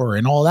backup 4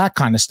 and all that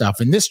kind of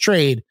stuff. And this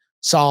trade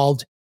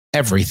solved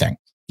everything.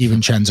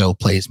 DiVincenzo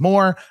plays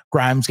more.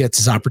 Grimes gets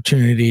his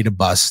opportunity to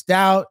bust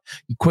out.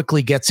 He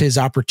quickly gets his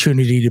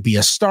opportunity to be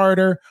a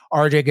starter.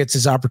 RJ gets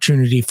his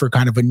opportunity for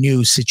kind of a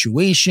new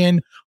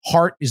situation.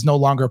 Hart is no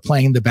longer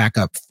playing the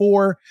backup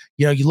 4.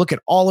 You look at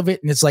all of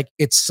it and it's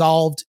it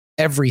solved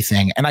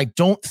everything. And I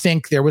don't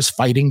think there was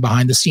fighting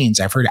behind the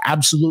scenes. I've heard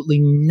absolutely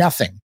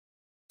nothing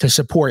to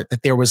support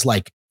that there was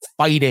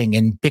fighting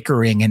and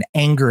bickering and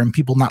anger and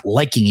people not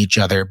liking each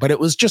other. But it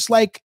was just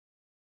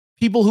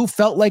people who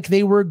felt like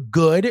they were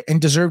good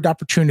and deserved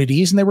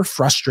opportunities, and they were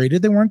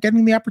frustrated they weren't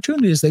getting the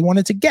opportunities they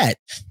wanted to get.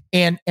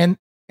 And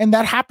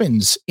that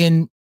happens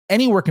in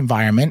any work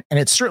environment, and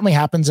it certainly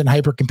happens in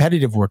hyper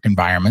competitive work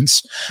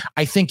environments.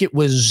 I think it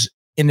was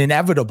an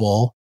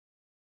inevitability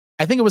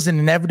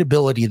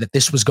that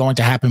this was going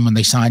to happen when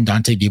they signed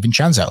Dante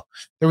DiVincenzo.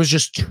 There was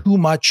just too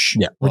much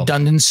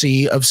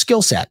redundancy of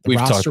skill set. The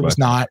roster was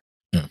not.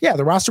 Yeah,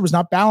 the roster was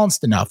not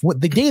balanced enough.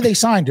 The day they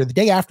signed, or the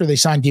day after they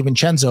signed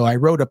DiVincenzo, I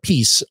wrote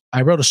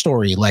a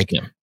story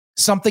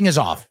something is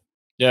off.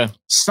 Yeah,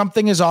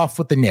 something is off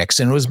with the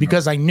Knicks, and it was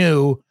because I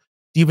knew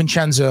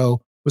DiVincenzo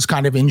was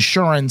kind of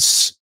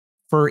insurance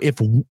for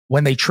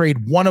when they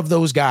trade one of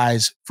those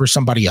guys for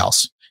somebody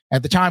else.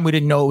 At the time, we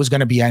didn't know it was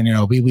going to be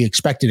Anunoby. We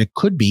expected it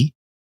could be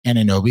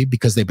Anunoby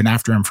because they've been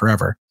after him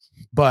forever,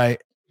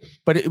 but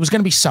it was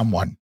going to be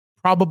someone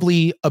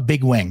probably a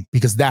big wing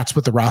because that's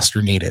what the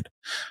roster needed.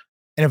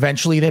 And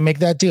eventually they make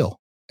that deal.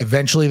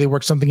 Eventually they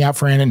work something out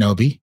for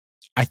Anunoby.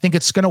 I think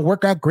it's going to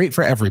work out great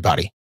for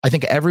everybody. I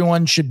think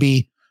everybody should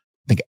be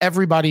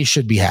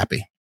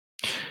happy.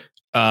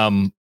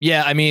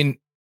 Yeah, I mean,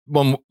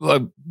 well,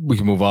 we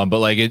can move on, but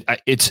like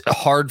it's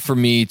hard for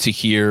me to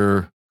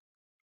hear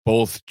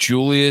both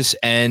Julius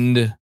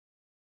and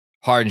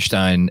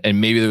Hardenstein, and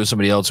maybe there was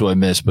somebody else who I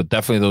missed, but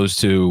definitely those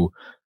two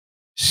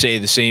say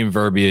the same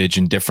verbiage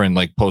in different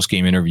like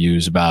post-game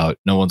interviews about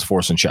no one's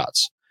forcing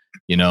shots.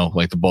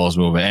 Like the ball's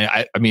moving. And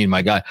I mean,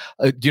 my God,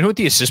 do you know what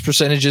the assist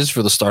percentage is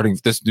for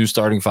this new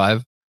starting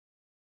five?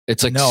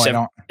 It's like I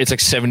don't. It's like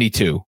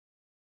 72. Wow.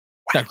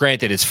 Now,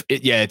 granted, it's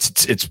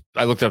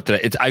I looked it up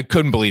today. I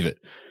couldn't believe it,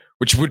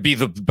 which would be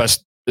the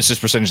best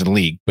assist percentage in the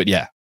league. But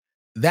yeah,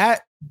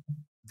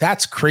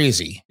 that's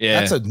crazy. Yeah,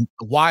 that's a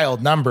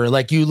wild number.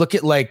 Like you look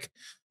at like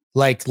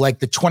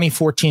the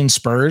 2014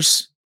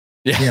 Spurs.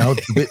 Yeah.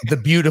 The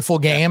beautiful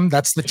game.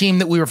 That's the team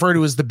that we refer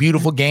to as the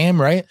beautiful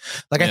game, right?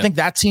 Like, I think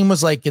that team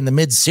was like in the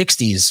mid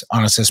 60s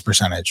on assist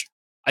percentage.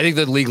 I think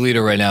the league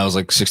leader right now is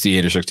like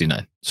 68 or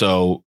 69.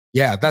 So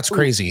yeah, that's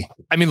crazy.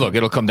 I mean, look,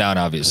 it'll come down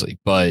obviously,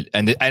 but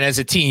and as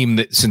a team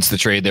that since the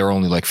trade, they were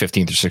only like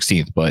 15th or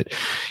 16th, but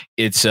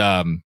it's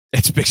a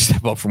big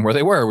step up from where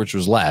they were, which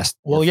was last.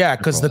 Well, yeah,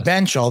 because the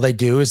bench, all they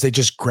do is they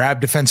just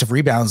grab defensive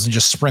rebounds and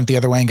just sprint the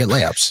other way and get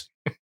layups.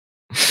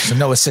 So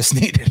no assists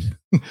needed.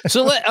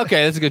 So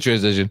okay, that's a good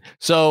transition.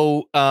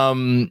 So I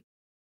mean,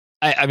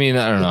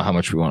 I don't know how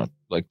much we want to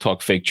like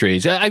talk fake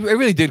trades. I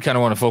really did kind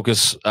of want to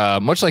focus,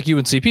 much like you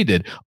and CP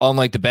did, on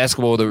like the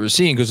basketball that we're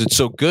seeing because it's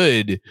so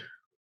good.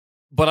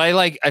 But I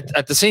like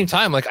at the same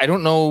time, like I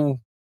don't know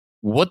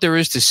what there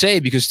is to say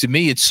because to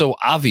me it's so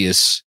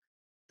obvious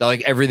that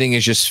like everything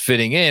is just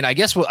fitting in. I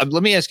guess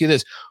let me ask you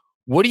this: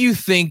 what do you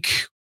think?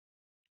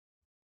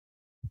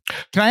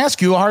 Can I ask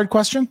you a hard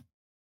question?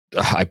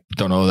 I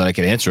don't know that I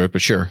can answer it,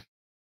 but sure.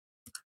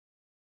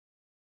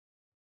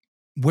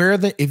 Where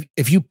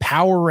if you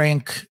power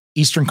rank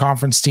Eastern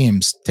Conference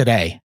teams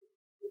today,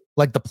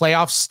 like the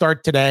playoffs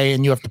start today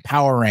and you have to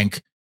power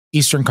rank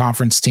Eastern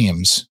Conference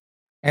teams.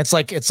 And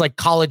it's like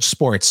college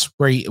sports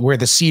where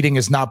the seeding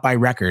is not by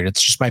record.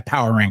 It's just by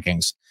power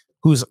rankings.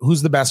 Who's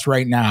the best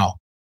right now?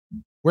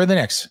 Where are the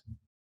Knicks?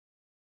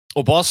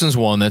 Well, Boston's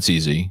one. That's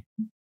easy.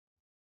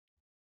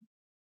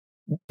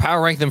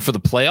 Power rank them for the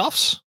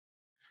playoffs?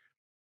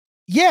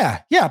 Yeah.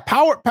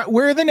 Power.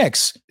 Where are the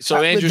Knicks? So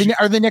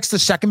are the Knicks the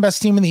second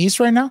best team in the East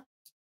right now?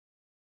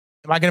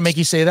 Am I going to make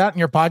you say that in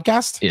your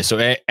podcast? Yeah.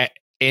 So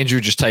Andrew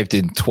just typed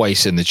in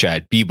twice in the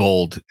chat. Be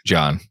bold,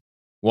 John.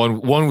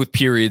 One with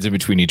periods in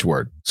between each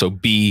word. So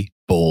be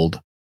bold,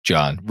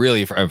 John.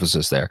 Really for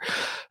emphasis there.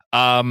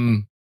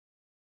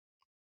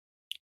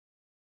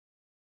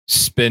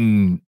 It's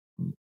been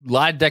a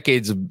lot of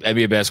decades of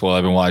NBA basketball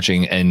I've been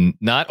watching, and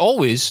not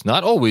always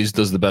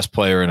does the best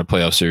player in a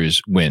playoff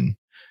series win.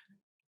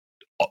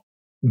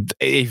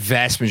 A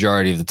vast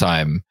majority of the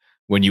time,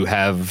 when you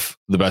have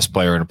the best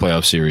player in a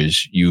playoff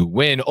series, you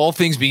win, all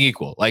things being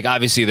equal. Like,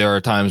 obviously, there are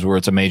times where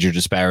it's a major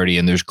disparity,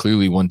 and there's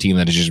clearly one team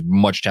that is just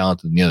much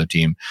talented than the other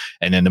team,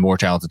 and then the more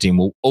talented team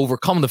will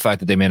overcome the fact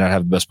that they may not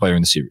have the best player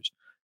in the series.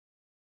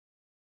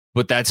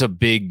 But that's a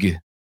big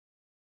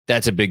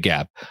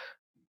gap.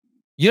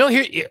 Here,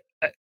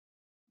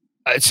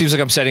 it seems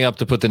like I'm setting up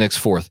to put the Knicks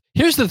fourth.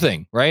 Here's the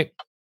thing, right?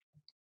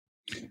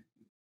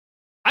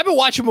 I've been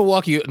watching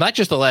Milwaukee, not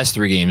just the last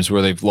three games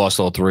where they've lost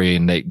all three,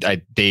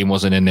 and Dame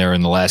wasn't in there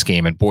in the last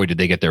game, and boy, did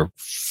they get their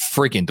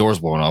freaking doors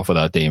blown off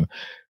without Dame.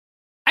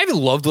 I've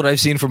loved what I've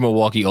seen from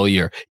Milwaukee all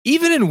year.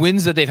 Even in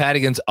wins that they've had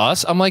against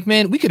us, I'm like,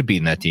 man, we could have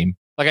beaten that team.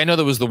 Like, I know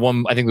there was the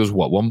one, I think there was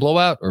one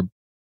blowout or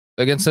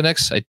against the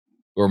Knicks? The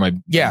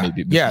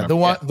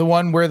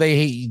one where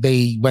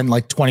they went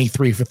like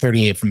 23 for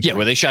 38 from three. Yeah,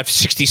 where they shot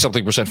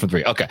 60-something% from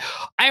three. Okay.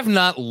 I have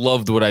not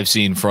loved what I've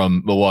seen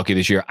from Milwaukee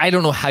this year. I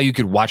don't know how you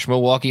could watch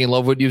Milwaukee and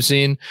love what you've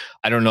seen.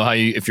 I don't know how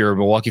if you're a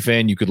Milwaukee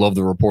fan, you could love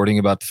the reporting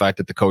about the fact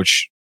that the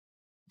coach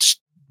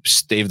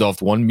staved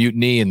off one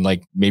mutiny and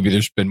like maybe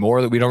there's been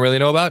more that we don't really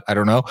know about. I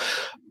don't know.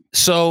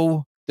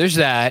 So there's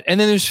that. And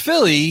then there's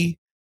Philly,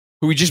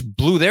 who we just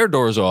blew their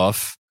doors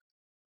off.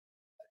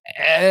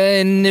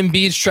 And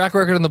Embiid's track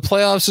record in the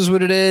playoffs is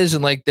what it is.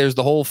 And like, there's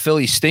the whole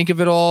Philly stink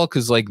of it all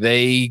because like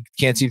they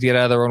can't seem to get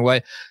out of their own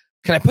way.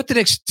 Can I put the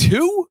Knicks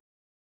 2?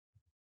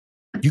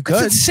 You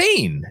could. It's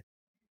insane.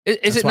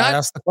 Is it why not? I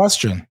asked the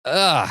question.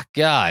 Oh,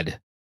 God.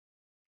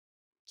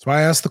 That's why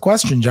I asked the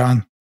question,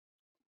 John.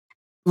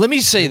 Let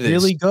me say this.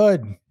 Really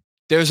good.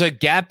 There's a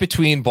gap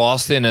between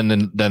Boston and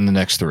then the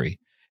next three.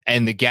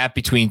 And the gap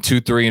between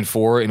 2, 3, and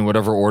 4, in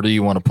whatever order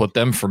you want to put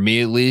them, for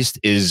me at least,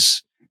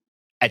 is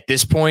at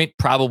this point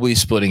probably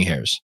splitting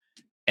hairs.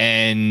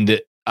 And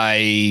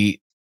I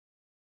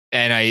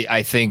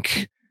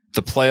think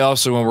the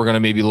playoffs are when we're going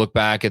to maybe look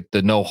back at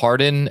the no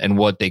Harden and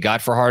what they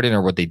got for Harden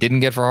or what they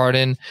didn't get for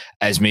Harden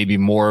as maybe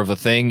more of a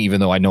thing,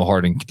 even though I know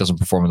Harden doesn't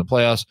perform in the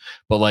playoffs,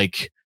 but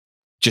like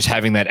just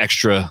having that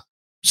extra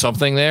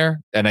something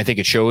there. And I think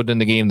it showed in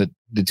the game that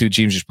the two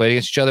teams just played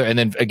against each other. And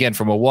then again,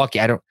 for Milwaukee,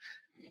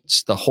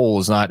 the whole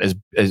is not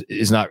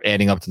is not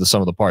adding up to the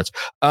sum of the parts.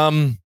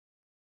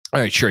 All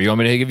right, sure. You want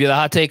me to give you the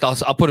hot take?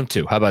 I'll put them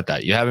 2. How about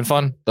that? You having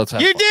fun? Let's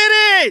have You fun. did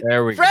it!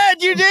 There we go.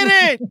 Fred, you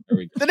did it!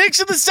 The Knicks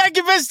are the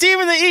second best team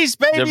in the East,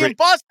 baby. In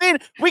Boston,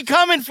 we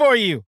coming for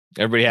you.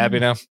 Everybody happy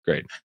now?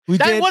 Great.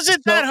 That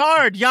wasn't that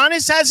hard.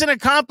 Giannis hasn't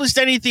accomplished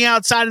anything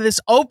outside of this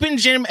open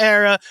gym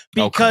era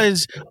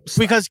because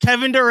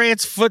Kevin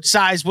Durant's foot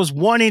size was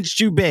 1 inch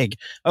too big.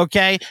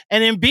 Okay,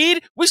 and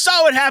Embiid, we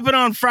saw what happened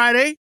on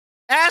Friday.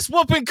 Ass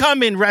whooping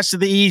coming, rest of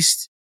the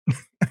East.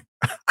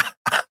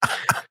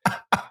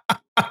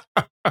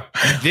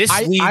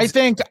 I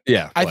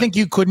think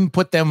you couldn't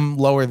put them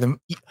lower than.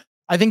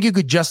 I think you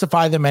could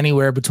justify them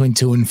anywhere between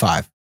 2 and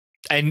 5.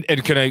 And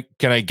can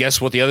I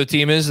guess what the other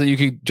team is that you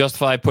could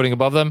justify putting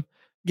above them?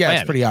 Yeah, Miami.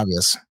 It's pretty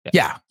obvious.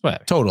 Yeah,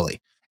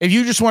 totally. If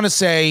you just want to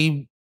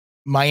say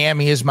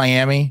Miami is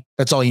Miami,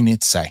 that's all you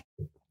need to say.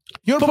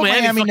 You want to put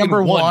Miami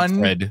number 1?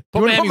 Fred.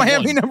 You want to put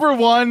Miami number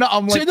 1?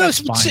 I'm like, that's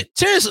fine.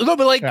 Seriously, no,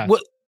 but like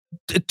what?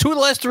 2 of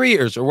the last 3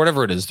 years or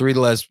whatever it is, 3 of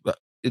the last.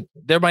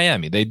 They're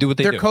Miami. They do what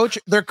they do.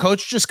 Their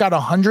coach just got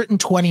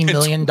 $120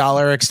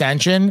 million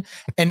extension,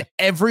 and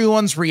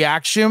everyone's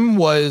reaction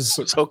was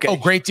okay. Oh,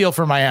 great deal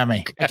for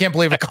Miami. I can't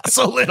believe it cost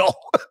so little.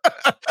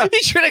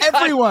 He should have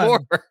got more.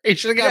 He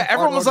should have got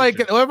everyone was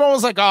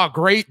like, oh,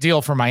 great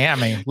deal for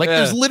Miami. Like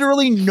there's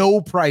literally no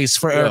price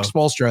for Eric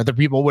Spoelstra that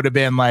people would have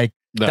been like,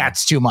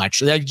 that's too much.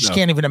 They just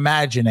can't even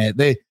imagine it.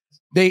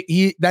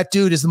 That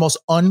dude is the most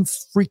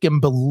unfreaking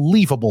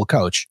believable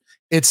coach.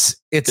 It's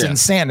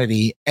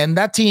insanity, and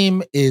that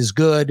team is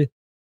good.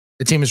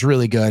 The team is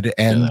really good,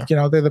 and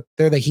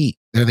they're the Heat.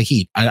 They're the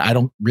Heat. I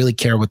don't really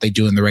care what they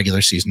do in the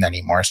regular season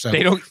anymore. So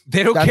they don't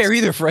care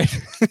either, Fred.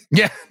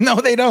 Yeah,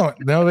 no, they don't.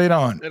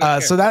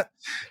 So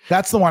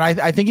that's the one.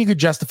 I think you could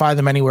justify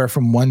them anywhere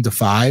from 1 to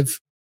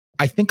 5.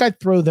 I think I'd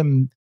throw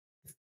them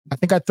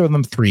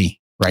 3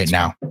 right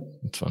now.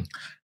 That's fun.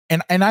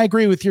 And I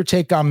agree with your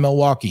take on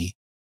Milwaukee.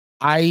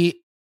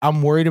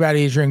 I'm worried about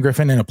Adrian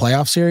Griffin in a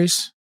playoff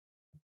series.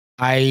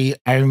 I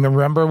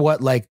remember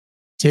what like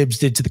Tibbs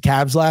did to the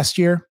Cavs last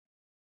year.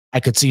 I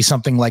could see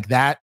something like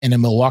that in a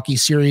Milwaukee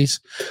series.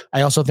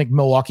 I also think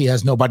Milwaukee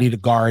has nobody to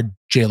guard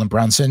Jalen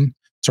Brunson.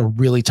 It's a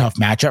really tough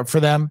matchup for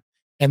them.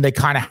 And they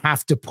kind of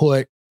have to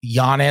put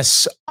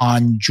Giannis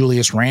on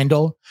Julius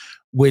Randle,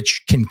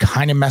 which can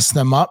kind of mess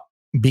them up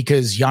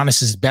because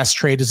Giannis's best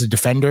trait as a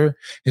defender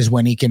is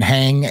when he can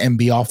hang and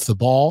be off the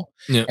ball.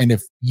 Yeah. And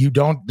if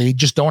they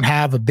just don't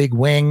have a big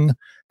wing.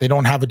 They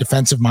don't have a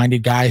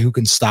defensive-minded guy who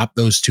can stop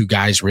those 2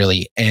 guys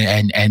really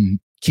and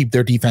keep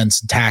their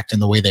defense intact in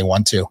the way they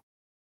want to.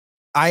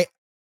 I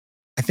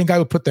think I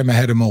would put them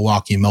ahead of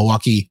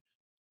Milwaukee.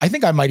 I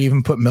think I might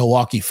even put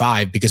Milwaukee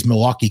 5 because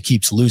Milwaukee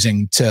keeps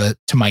losing to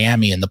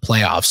Miami in the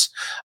playoffs.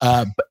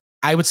 But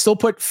I would still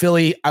put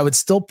Philly.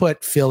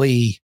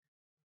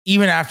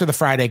 Even after the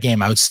Friday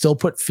game, I would still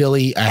put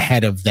Philly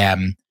ahead of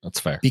them. That's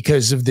fair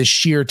because of the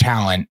sheer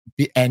talent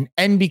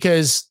and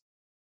because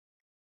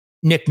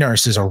Nick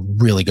Nurse is a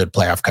really good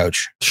playoff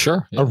coach.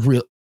 Sure. Yeah.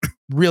 A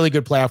really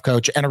good playoff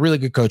coach and a really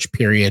good coach,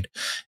 period.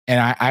 And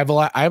I have a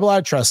lot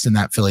of trust in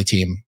that Philly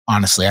team.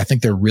 Honestly, I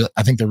think they're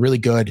really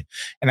good.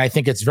 And I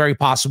think it's very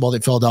possible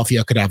that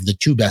Philadelphia could have the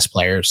 2 best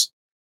players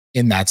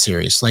in that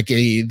series. Like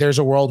there's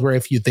a world where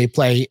if they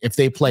play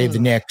the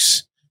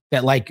Knicks,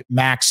 that like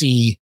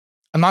Maxey,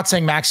 I'm not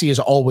saying Maxey is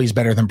always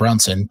better than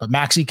Brunson, but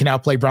Maxey can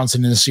outplay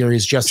Brunson in the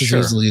series just as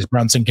easily as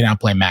Brunson can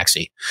outplay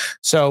Maxey.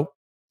 So,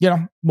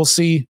 we'll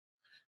see.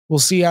 We'll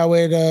see how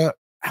it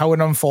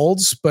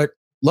unfolds. But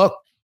look,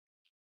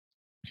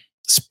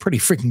 it's pretty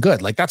freaking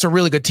good. Like that's a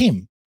really good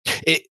team.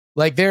 I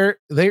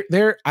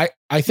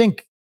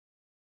think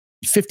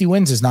 50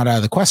 wins is not out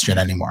of the question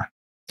anymore.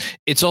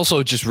 It's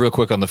also just real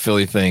quick on the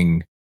Philly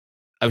thing.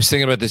 I was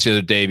thinking about this the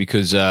other day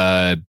because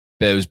it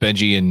was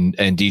Benji and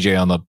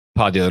DJ on the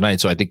pod the other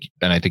night. So I think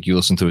you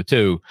listened to it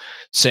too,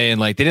 saying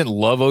like they didn't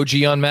love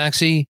OG on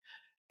Maxey.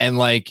 And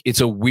like, it's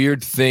a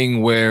weird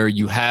thing where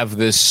you have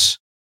this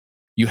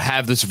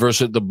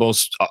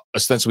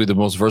ostensibly the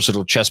most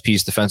versatile chess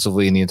piece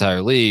defensively in the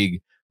entire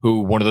league, who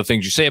one of the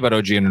things you say about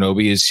OG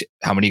Anunoby is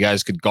how many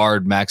guys could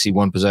guard Maxey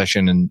one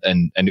possession.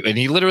 And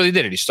he literally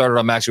did it. He started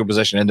on Maxey one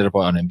possession, ended up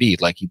on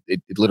Embiid. Like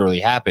it literally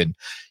happened.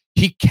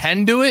 He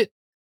can do it.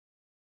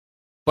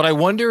 But I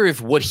wonder if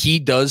what he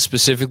does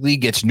specifically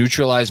gets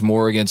neutralized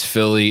more against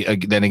Philly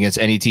than against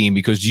any team,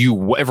 because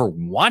you ever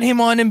want him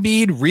on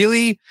Embiid?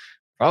 Really?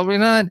 Probably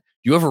not.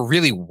 You ever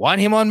really want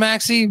him on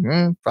Maxey?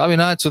 Probably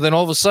not. So then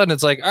all of a sudden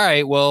it's like, all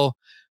right, well,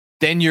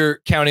 then you're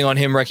counting on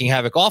him wrecking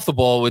havoc off the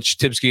ball, which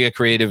Tibbs can get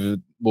creative.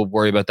 We'll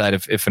worry about that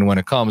if and when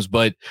it comes.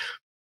 But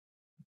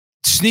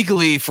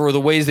sneakily, for the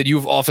ways that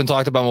you've often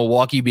talked about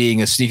Milwaukee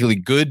being a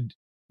sneakily good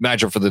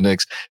matchup for the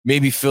Knicks,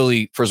 maybe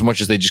Philly, for as much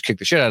as they just kick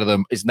the shit out of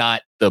them, is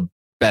not the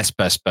best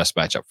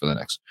matchup for the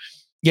Knicks.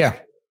 Yeah.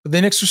 But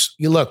the Knicks,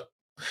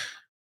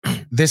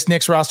 this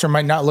Knicks roster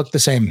might not look the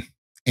same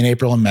in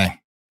April and May.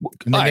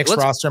 The Knicks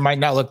roster might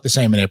not look the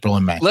same in April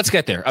and May. Let's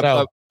get there.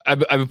 I've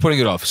been putting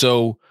it off.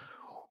 So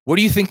what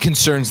do you think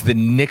concerns the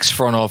Knicks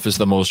front office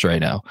the most right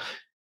now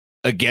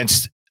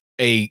against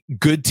a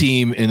good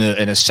team in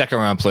a second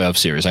round playoff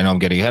series. I know I'm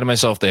getting ahead of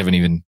myself. They haven't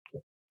even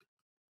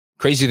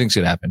crazy things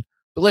could happen.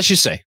 But let's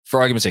just say,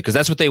 for argument's sake, because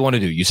that's what they want to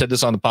do. You said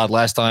this on the pod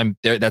last time.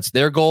 That's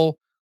their goal.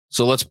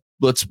 So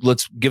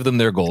let's give them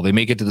their goal. They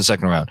make it to the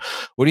second round.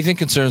 What do you think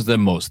concerns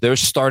them most? Their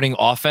starting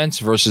offense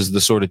versus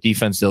the sort of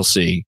defense they'll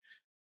see,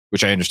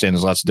 which I understand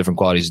there's lots of different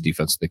qualities of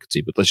defense they could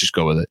see, but let's just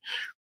go with it.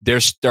 Their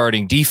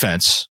starting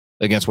defense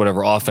against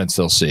whatever offense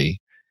they'll see,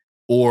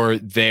 or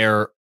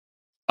their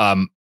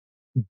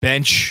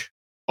bench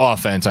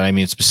offense, and I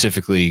mean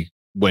specifically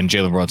when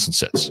Jalen Brunson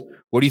sits.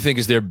 What do you think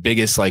is their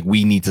biggest,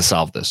 we need to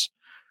solve this?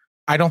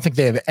 I don't think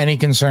they have any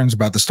concerns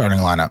about the starting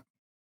lineup.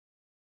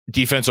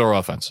 Defense or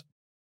offense?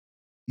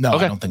 No,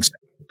 okay. I don't think so.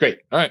 Great.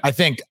 All right. I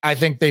think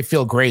they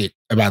feel great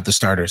about the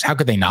starters. How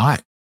could they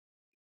not?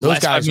 Those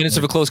last 5 minutes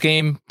of a close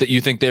game that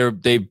you think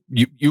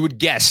you would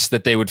guess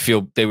that they would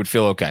feel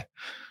okay.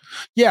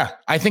 Yeah,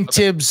 I think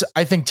Tibbs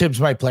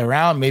might play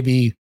around.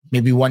 Maybe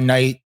one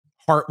night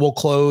Hart will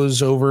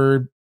close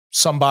over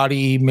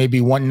somebody.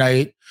 Maybe one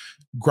night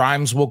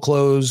Grimes will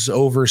close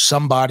over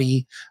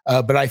somebody.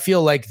 But I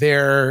feel like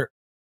they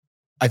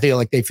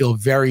feel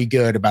very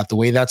good about the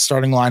way that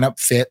starting lineup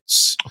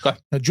fits. Okay.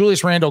 Now,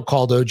 Julius Randle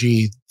called OG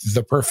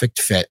the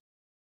perfect fit,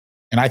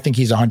 and I think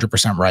he's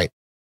 100% right.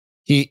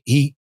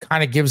 He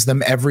kind of gives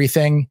them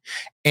everything,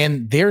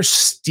 and they're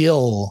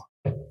still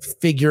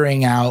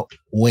figuring out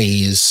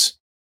ways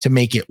to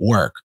make it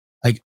work.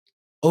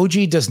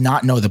 OG does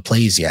not know the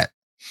plays yet.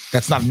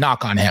 That's not a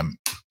knock on him.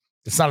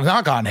 It's not a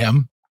knock on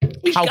him.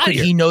 How could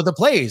he know the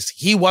plays?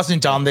 He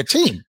wasn't on the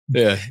team.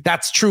 Yeah.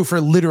 That's true for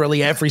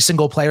literally every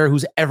single player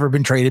who's ever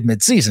been traded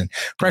midseason.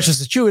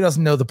 Precious Achiuwa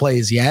doesn't know the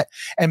plays yet,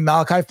 and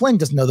Malachi Flynn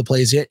doesn't know the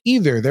plays yet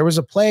either. There was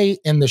a play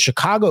in the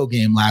Chicago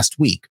game last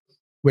week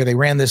where they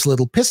ran this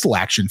little pistol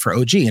action for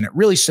OG, and it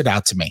really stood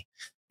out to me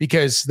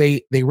because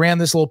they ran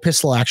this little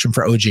pistol action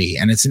for OG,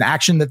 and it's an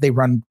action that they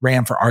ran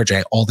for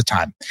RJ all the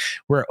time,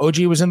 where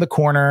OG was in the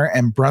corner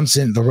and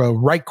Brunson, the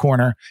right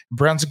corner,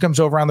 Brunson comes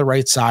over on the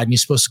right side, and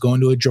he's supposed to go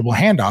into a dribble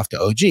handoff to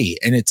OG,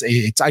 and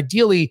it's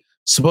ideally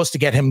supposed to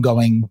get him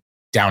going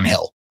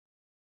downhill.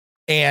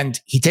 And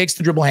he takes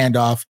the dribble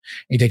handoff,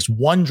 he takes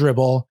one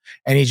dribble,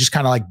 and he just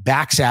kind of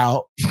backs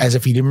out as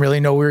if he didn't really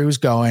know where he was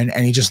going,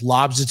 and he just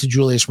lobs it to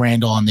Julius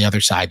Randle on the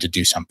other side to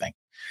do something.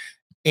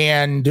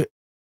 And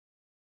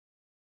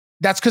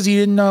that's because he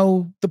didn't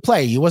know the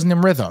play. He wasn't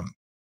in rhythm.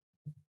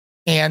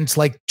 And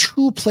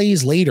 2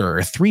 plays later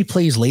or 3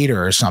 plays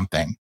later or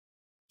something,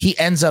 he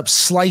ends up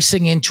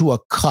slicing into a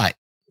cut,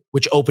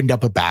 which opened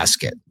up a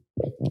basket.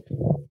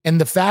 And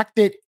the fact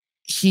that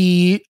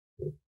he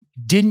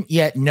didn't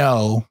yet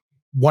know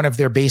one of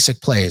their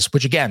basic plays,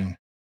 which again,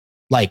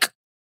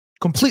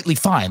 completely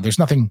fine. There's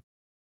nothing.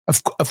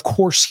 Of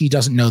course, he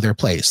doesn't know their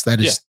plays. That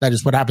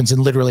is what happens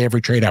in literally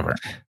every trade ever.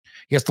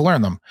 He has to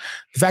learn them.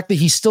 The fact that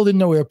he still didn't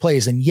know their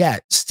plays and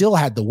yet still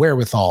had the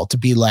wherewithal to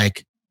be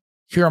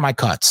here are my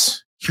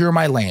cuts. Here are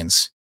my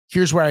lanes.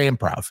 Here's where I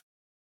improv.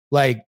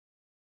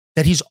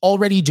 That he's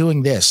already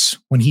doing this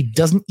when he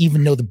doesn't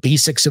even know the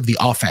basics of the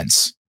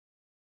offense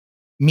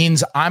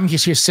means I'm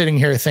just here sitting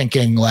here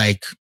thinking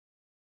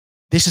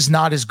this is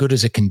not as good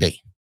as it can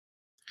be.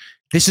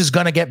 This is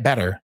going to get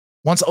better.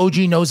 Once OG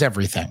knows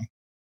everything,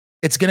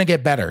 it's going to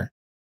get better.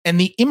 And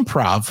the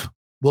improv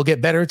will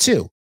get better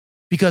too,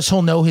 because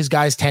he'll know his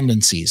guys'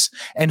 tendencies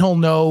and he'll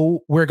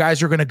know where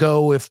guys are going to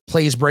go if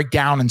plays break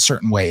down in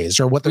certain ways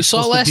or what they're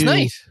supposed to do. We saw last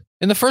night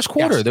in the first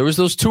quarter. Yes. There was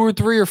those 2 or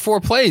 3 or 4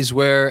 plays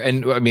where,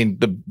 and I mean,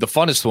 the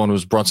funnest one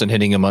was Brunson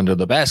hitting him under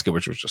the basket,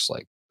 which was just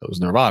that was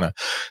nirvana.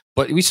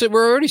 But we said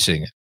we're already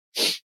seeing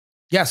it.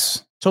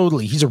 Yes,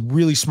 totally. He's a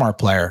really smart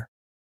player.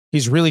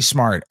 He's really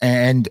smart.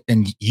 And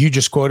you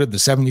just quoted the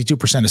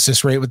 72%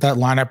 assist rate with that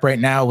lineup right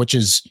now, which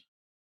is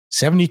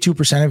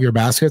 72% of your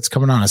baskets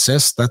coming on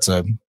assists. That's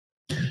a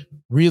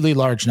really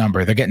large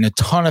number. They're getting a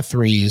ton of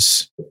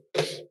threes.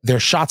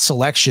 Their shot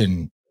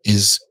selection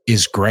is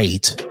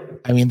great.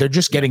 I mean, they're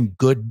just getting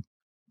good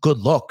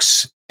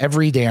looks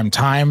every damn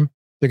time.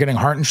 They're getting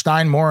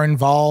Hartenstein more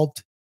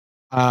involved.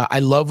 I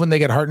love when they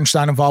get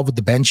Hartenstein involved with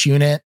the bench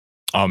unit.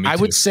 I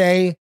would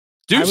say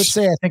I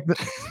think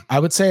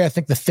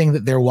the thing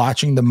that they're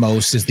watching the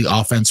most is the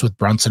offense with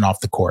Brunson off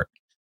the court.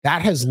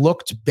 That has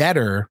looked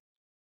better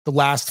the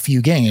last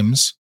few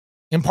games,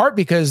 in part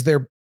because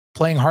they're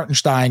playing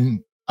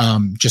Hartenstein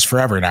just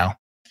forever now.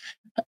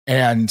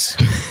 And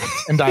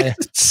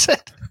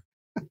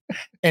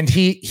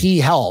he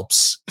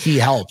helps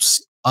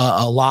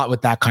a lot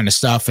with that kind of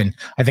stuff. And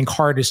I think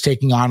Hart is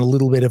taking on a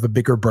little bit of a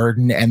bigger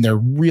burden, and they're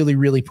really,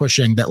 really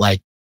pushing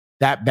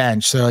that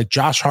bench. So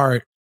Josh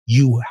Hart,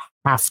 you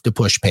have to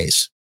push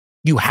pace.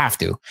 You have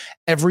to.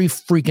 Every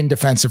freaking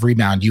defensive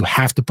rebound, you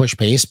have to push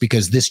pace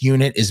because this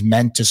unit is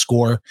meant to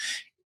score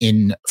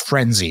in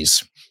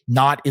frenzies,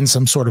 not in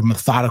some sort of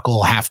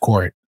methodical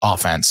half-court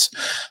offense.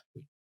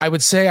 I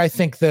would say I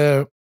think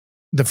the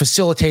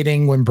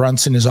facilitating when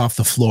Brunson is off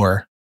the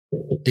floor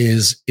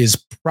is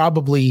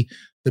probably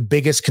the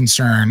biggest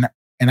concern,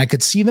 and I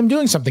could see them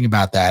doing something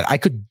about that. I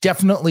could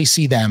definitely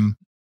see them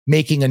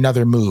making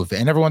another move,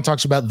 and everyone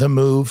talks about the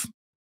move.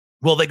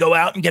 Will they go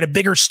out and get a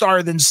bigger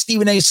star than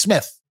Stephen A.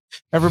 Smith?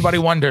 Everybody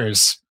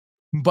wonders.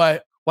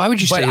 But why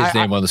would you say his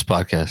name on this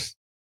podcast?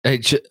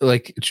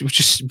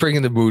 Just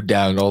bringing the mood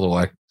down all the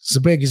way.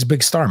 He's a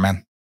big star,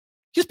 man.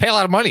 He just pay a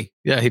lot of money.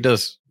 Yeah, he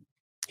does.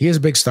 He is a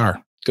big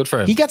star. Good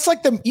for him. He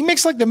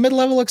makes like the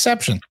mid-level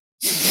exception.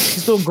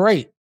 He's doing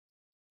great.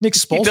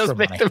 Makes Spoelstra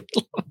money.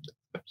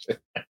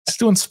 He's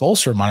doing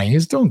Spoelstra money.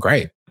 He's doing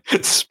great.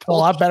 A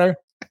lot better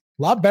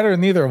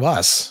than either of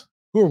us.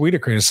 Who are we to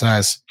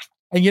criticize?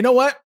 And you know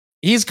what?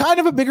 He's kind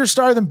of a bigger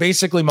star than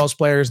basically most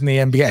players in the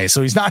NBA.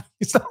 So he's not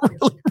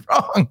really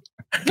wrong.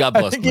 God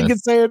bless him. I think he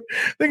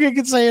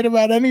can say it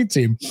about any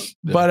team.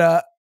 Yeah.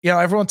 But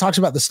everyone talks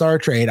about the star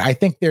trade. I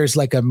think there's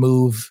like a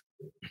move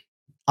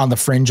on the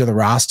fringe of the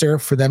roster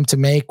for them to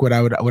make. What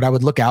I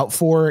would look out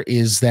for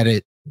is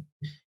that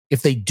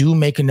if they do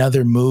make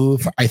another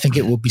move, I think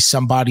it will be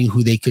somebody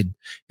who they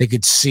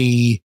could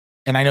see.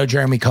 And I know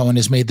Jeremy Cohen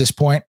has made this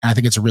point. I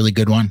think it's a really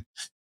good one.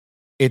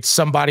 It's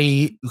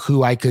somebody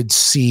who I could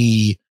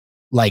see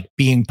like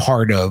being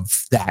part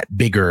of that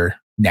bigger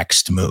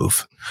next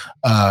move.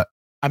 I'm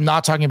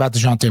not talking about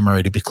DeJounte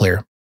Murray, to be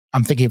clear.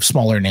 I'm thinking of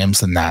smaller names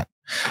than that.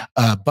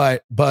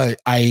 But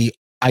I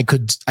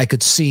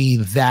could see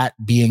that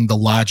being the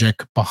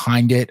logic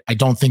behind it. I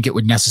don't think it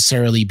would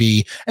necessarily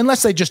be,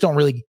 unless they just don't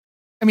really.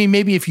 I mean,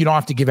 maybe if you don't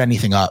have to give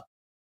anything up,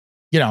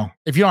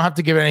 if you don't have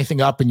to give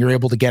anything up and you're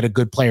able to get a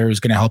good player who's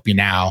going to help you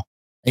now,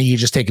 and you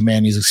just take him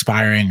in, he's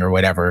expiring or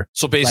whatever.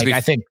 So basically, I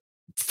think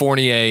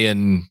Fournier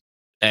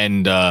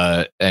and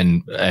a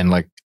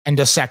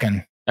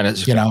second,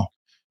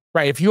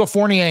 right. If you have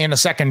Fournier in a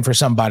second for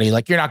somebody,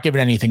 like you're not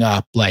giving anything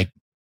up, like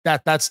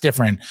that's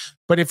different.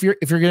 But if you're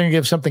going to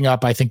give something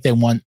up, I think they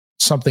want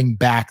something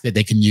back that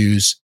they can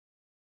use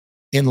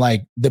in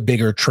like the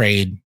bigger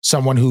trade,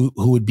 someone who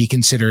would be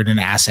considered an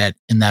asset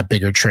in that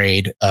bigger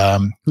trade,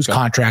 whose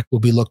contract will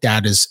be looked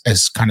at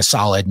as kind of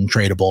solid and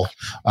tradable.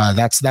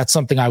 That's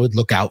something I would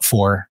look out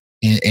for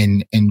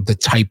in the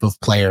type of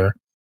player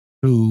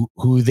who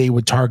they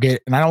would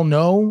target. And I don't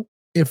know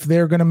if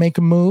they're going to make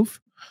a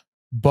move,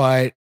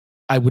 but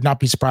I would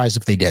not be surprised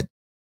if they did.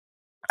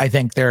 I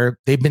think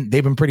they've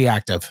been pretty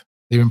active.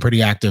 They've been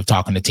pretty active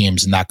talking to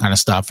teams and that kind of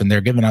stuff. And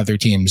they're giving other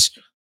teams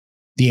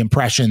the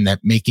impression that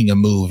making a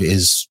move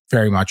is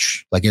very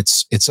much like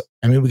it's,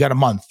 I mean, we got a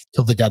month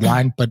till the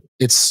deadline, but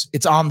it's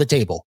on the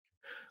table.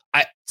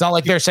 It's not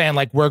like they're saying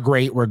like, we're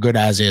great, we're good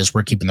as is,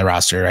 we're keeping the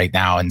roster right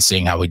now and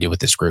seeing how we do with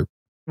this group.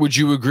 Would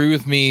you agree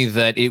with me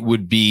that it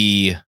would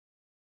be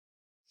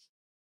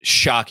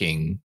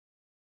shocking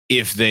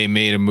if they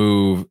made a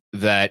move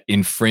that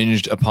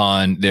infringed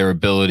upon their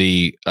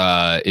ability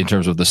in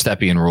terms of the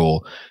Stepien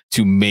rule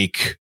to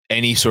make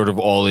any sort of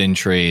all-in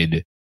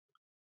trade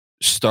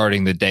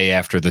starting the day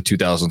after the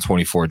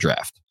 2024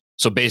 draft?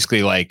 So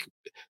basically, like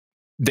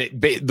they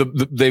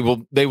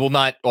will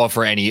not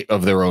offer any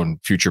of their own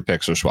future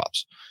picks or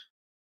swaps.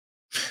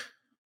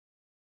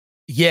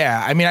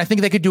 Yeah, I mean, I think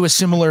they could do a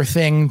similar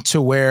thing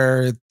to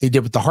where they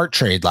did with the Hart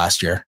trade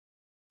last year.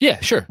 Yeah,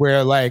 sure.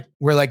 Where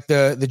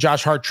the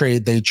Josh Hart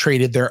trade, they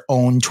traded their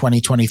own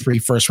 2023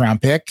 first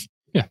round pick.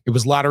 Yeah, it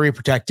was lottery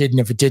protected, and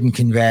if it didn't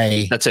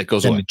convey, that's it.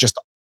 Goes away.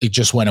 It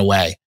just went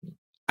away.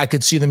 I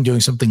could see them doing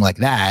something like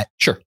that.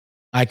 Sure.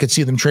 I could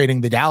see them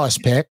trading the Dallas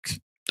pick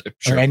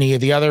or any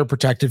of the other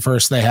protected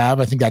firsts they have.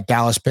 I think that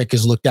Dallas pick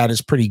is looked at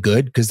as pretty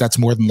good because that's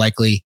more than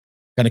likely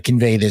going to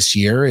convey this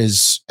year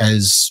as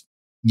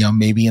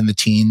maybe in the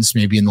teens,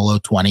 maybe in the low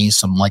 20s,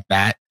 something like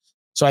that.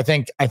 So I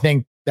think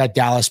that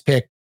Dallas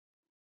pick,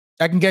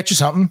 that can get you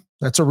something.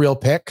 That's a real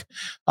pick.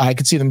 I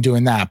could see them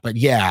doing that. But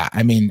yeah,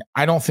 I mean,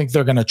 I don't think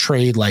they're going to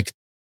trade like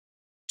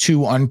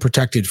 2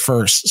 unprotected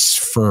firsts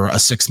for a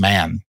 6th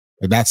man.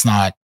 That's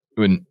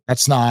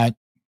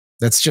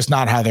just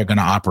not how they're going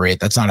to operate.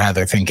 That's not how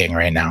they're thinking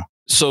right now.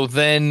 So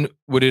then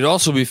would it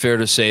also be fair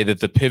to say that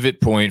the pivot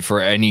point for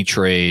any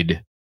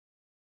trade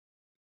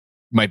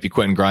might be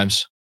Quentin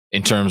Grimes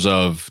in terms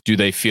of, do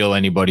they feel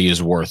anybody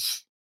is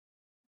worth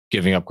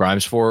giving up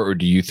Grimes for, or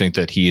do you think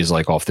that he is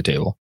like off the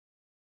table?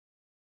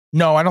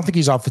 No, I don't think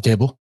he's off the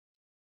table.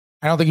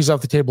 I don't think he's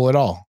off the table at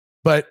all.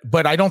 But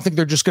I don't think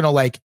they're just going to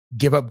like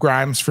give up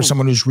Grimes for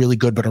someone who's really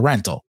good, but a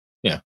rental.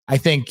 Yeah. I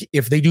think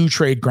if they do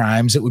trade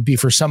Grimes, it would be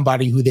for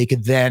somebody who they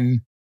could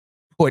then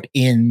put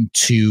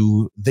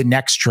into the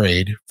next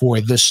trade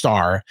for the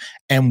star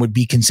and would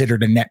be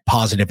considered a net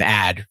positive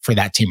add for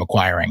that team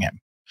acquiring him.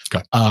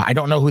 Okay. I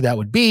don't know who that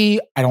would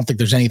be. I don't think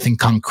there's anything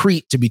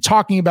concrete to be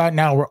talking about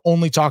now. We're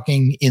only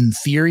talking in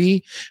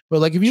theory.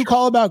 But like, if you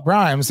call about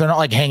Grimes, they're not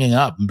like hanging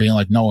up and being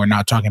like, no, we're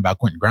not talking about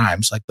Quentin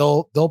Grimes. Like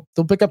they'll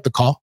pick up the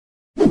call.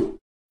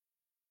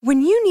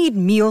 When you need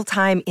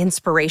mealtime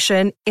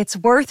inspiration, it's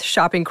worth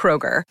shopping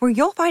Kroger, where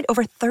you'll find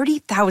over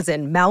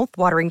 30,000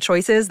 mouth-watering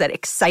choices that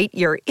excite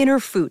your inner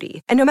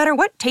foodie. And no matter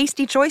what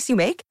tasty choice you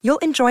make, you'll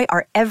enjoy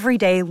our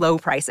everyday low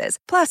prices,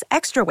 plus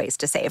extra ways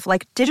to save,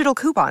 like digital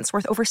coupons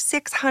worth over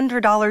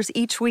 $600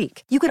 each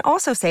week. You can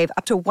also save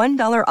up to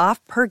 $1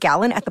 off per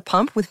gallon at the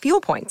pump with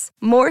fuel points.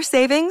 More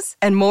savings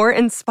and more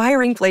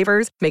inspiring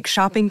flavors make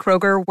shopping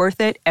Kroger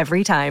worth it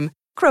every time.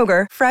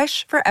 Kroger,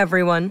 fresh for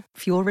everyone.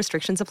 Fuel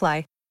restrictions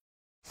apply.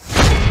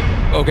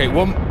 Okay,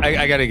 well,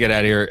 I got to get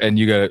out of here, and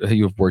you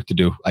have work to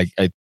do.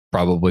 I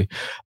probably.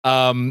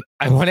 I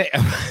want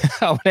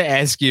to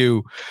ask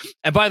you.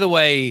 And by the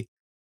way,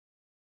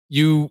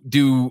 you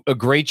do a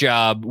great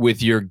job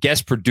with your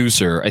guest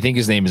producer. I think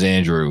his name is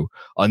Andrew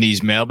on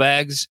these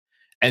mailbags.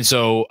 And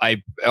so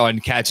on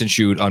Katz and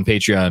Shoot on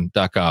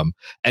patreon.com.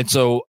 And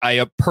so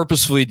I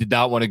purposefully did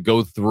not want to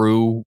go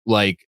through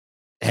like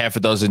half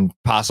a dozen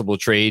possible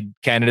trade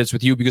candidates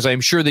with you, because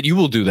I'm sure that you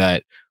will do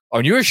that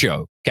on your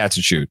show, Katz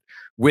and Shoot,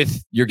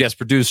 with your guest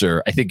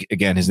producer. I think,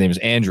 again, his name is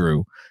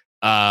Andrew,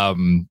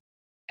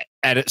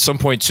 at some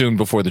point soon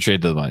before the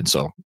trade deadline.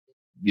 So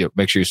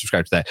make sure you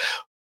subscribe to that.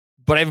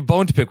 But I have a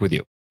bone to pick with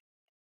you.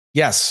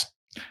 Yes.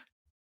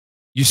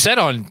 You said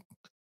on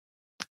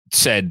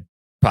said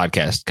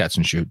podcast, Katz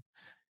and Shoot,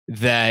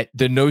 that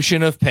the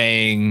notion of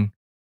paying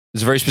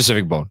is a very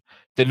specific bone.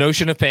 The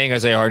notion of paying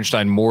Isaiah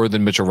Hartenstein more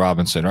than Mitchell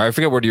Robinson, or I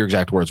forget what your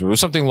exact words were. It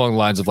was something along the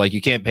lines of like,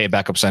 you can't pay a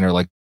backup center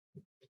like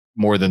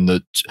more than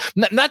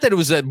not that it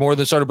was that more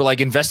than starter, but like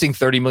investing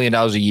 $30 million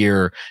a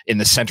year in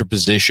the center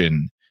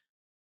position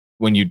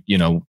when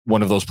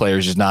one of those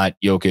players is not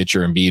Jokic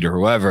or Embiid or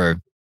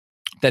whoever.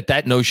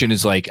 That notion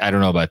is like, I don't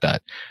know about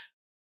that.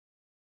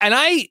 And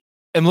I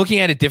am looking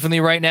at it differently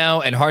right now.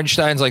 And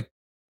Hartenstein's like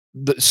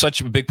such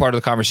a big part of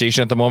the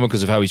conversation at the moment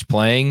because of how he's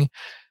playing.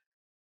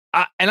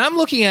 And I'm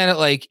looking at it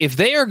like, if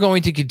they are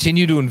going to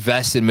continue to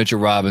invest in Mitchell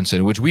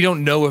Robinson, which we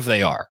don't know if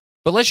they are,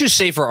 but let's just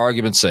say for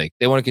argument's sake,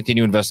 they want to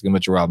continue investing in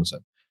Mitchell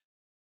Robinson,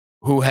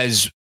 who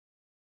has,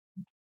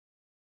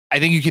 I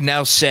think you can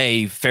now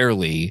say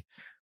fairly,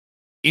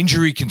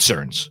 injury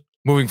concerns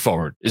moving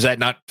forward. Is that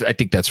not? I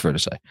think that's fair to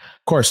say.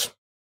 Of course.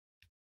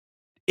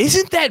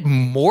 Isn't that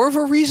more of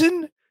a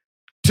reason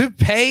to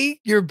pay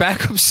your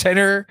backup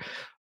center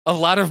a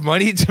lot of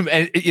money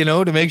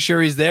to make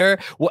sure he's there?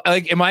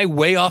 Like, am I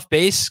way off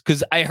base?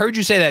 Because I heard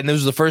you say that, and this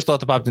was the first thought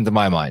that popped into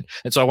my mind,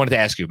 and so I wanted to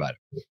ask you about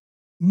it.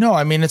 No,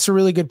 I mean, it's a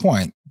really good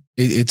point.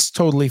 It's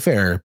totally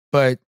fair,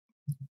 but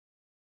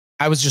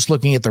I was just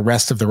looking at the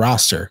rest of the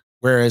roster.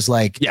 Whereas,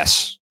 like,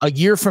 yes, a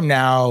year from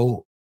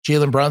now,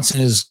 Jalen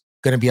Brunson is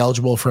going to be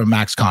eligible for a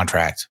max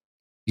contract.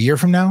 A year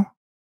from now,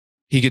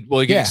 he could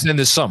extend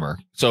this summer,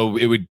 so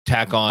it would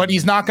tack on. But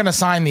he's not going to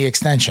sign the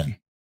extension.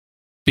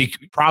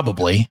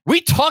 Probably.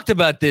 We talked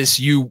about this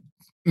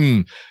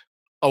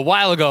a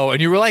while ago,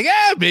 and you were like,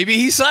 "Yeah, maybe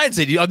he signs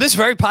it." On this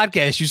very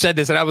podcast, you said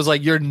this, and I was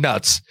like, "You're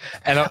nuts."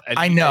 And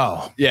I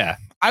know. Yeah,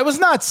 I was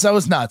nuts.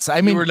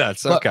 I mean, you were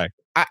nuts. Okay.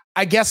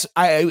 I guess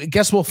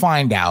we'll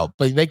find out,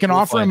 but they can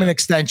offer him an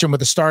extension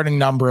with a starting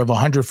number of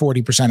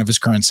 140% of his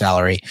current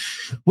salary,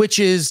 which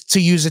is, to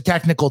use a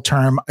technical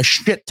term, a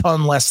shit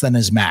ton less than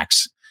his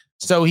max.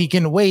 So he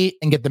can wait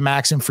and get the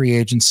max in free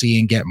agency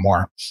and get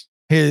more.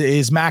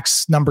 His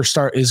max number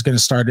is going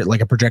to start at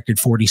like a projected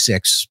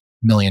 $46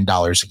 million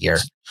a year.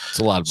 It's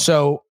a lot of money.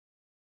 So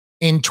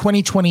in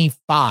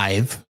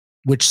 2025,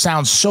 which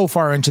sounds so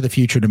far into the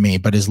future to me,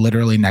 but is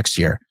literally next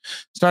year,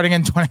 starting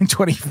in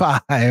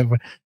 2025,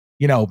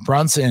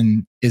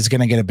 Brunson is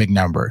going to get a big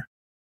number.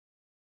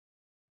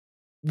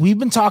 We've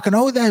been talking,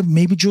 that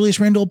maybe Julius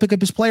Randle will pick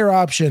up his player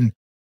option.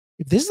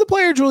 If this is the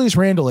player Julius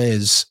Randle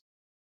is,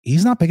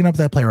 he's not picking up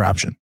that player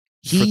option.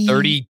 For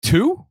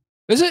 32?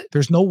 Is it?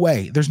 There's no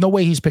way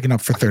he's picking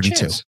up for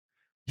 32.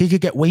 He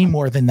could get way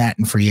more than that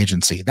in free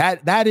agency.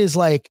 That is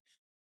like,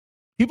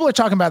 people are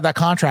talking about that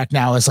contract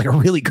now as like a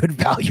really good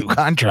value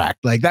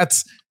contract. Like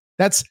that's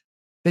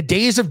the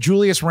days of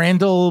Julius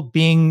Randle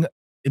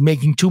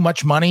making too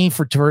much money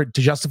to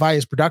justify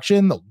his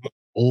production.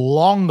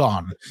 Long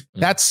gone.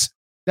 That's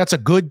a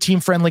good team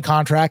friendly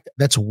contract.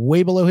 That's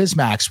way below his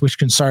max, which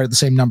can start at the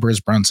same number as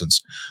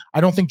Brunson's.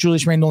 I don't think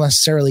Julius Randle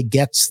necessarily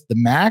gets the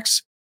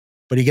max,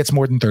 but he gets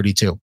more than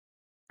 32.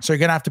 So you're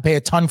going to have to pay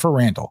a ton for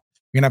Randle.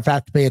 You're going to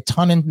have to pay a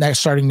ton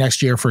starting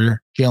next year for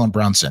Jalen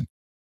Brunson.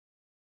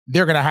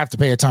 They're going to have to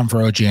pay a ton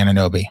for OG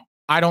Anunoby.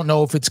 I don't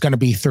know if it's going to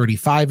be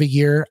 35 a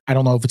year. I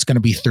don't know if it's going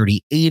to be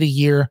 38 a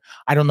year.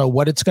 I don't know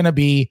what it's going to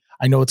be.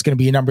 I know it's going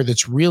to be a number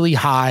that's really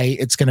high.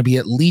 It's going to be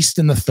at least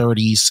in the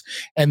 30s.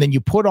 And then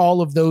you put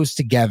all of those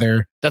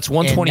together. That's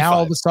 125. Now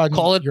all of a sudden,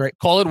 call it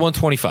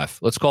 125.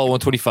 Let's call it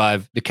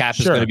 125. The cap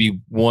is going to be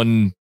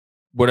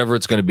whatever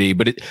it's going to be.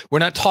 But we're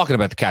not talking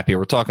about the cap here.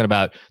 We're talking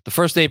about the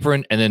first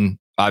apron and then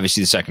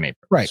obviously the second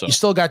apron. Right. So. You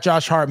still got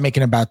Josh Hart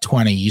making about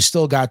 20. You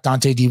still got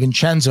Dante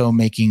DiVincenzo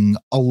making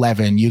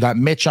 11. You got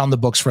Mitch on the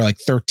books for like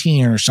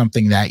 13 or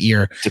something that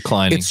year.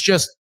 Declining. It's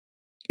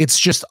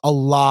just a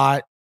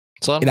lot.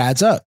 It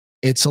adds up.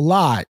 It's a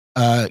lot.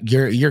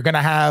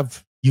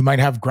 You might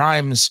have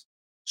Grimes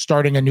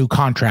starting a new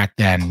contract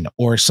then,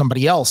 or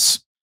somebody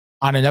else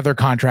on another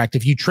contract.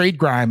 If you trade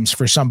Grimes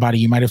for somebody,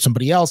 you might have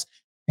somebody else.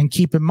 And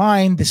keep in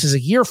mind, this is a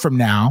year from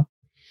now.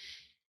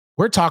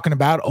 We're talking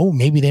about,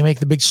 maybe they make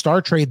the big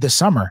star trade this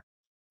summer.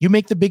 You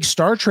make the big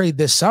star trade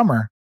this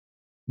summer.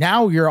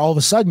 Now you're all of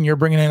a sudden, you're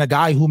bringing in a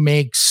guy who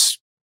makes,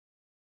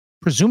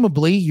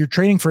 presumably you're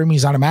trading for him.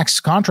 He's on a max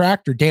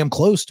contract or damn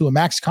close to a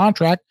max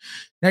contract.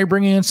 Now you're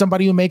bringing in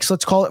somebody who makes,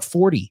 let's call it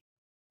 40.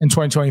 in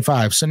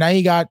 2025. So now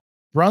you got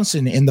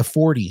Brunson in the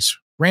 40s,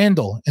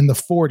 Randall in the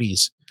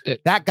 40s,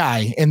 that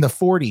guy in the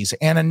 40s,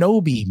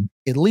 Anunoby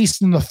at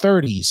least in the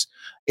 30s.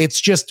 It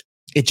just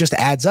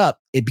adds up.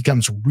 It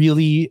becomes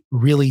really,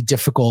 really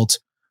difficult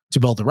to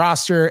build a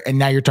roster. And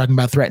now you're talking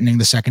about threatening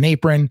the second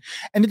apron.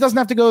 And it doesn't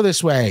have to go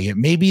this way.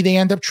 Maybe they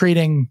end up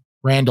trading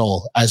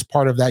Randall as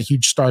part of that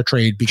huge star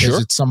trade because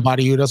it's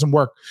somebody who doesn't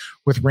work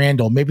with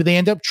Randall. Maybe they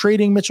end up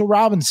trading Mitchell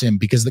Robinson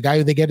because the guy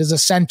who they get is a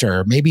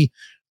center. Maybe,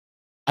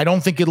 I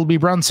don't think it'll be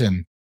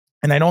Brunson,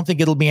 and I don't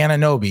think it'll be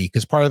Anunoby,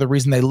 because part of the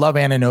reason they love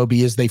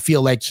Anunoby is they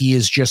feel like he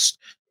is just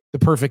the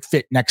perfect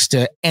fit next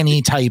to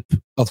any type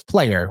of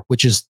player,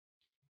 which is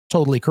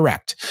totally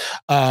correct.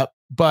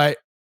 But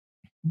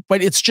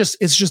it's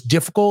just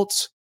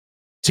difficult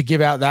to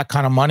give out that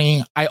kind of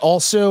money.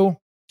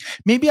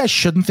 Maybe I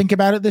shouldn't think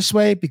about it this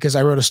way, because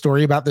I wrote a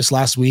story about this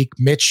last week.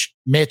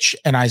 Mitch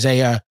and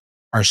Isaiah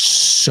are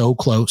so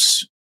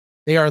close.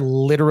 They are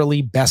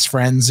literally best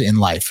friends in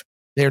life.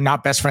 They are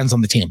not best friends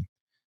on the team.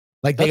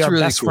 Like, they are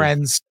really best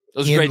friends.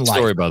 That was a great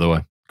story, by the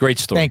way. Great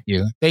story. Thank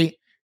you.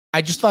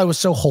 I just thought it was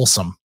so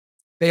wholesome.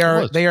 They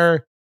are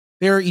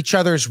each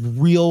other's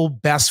real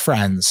best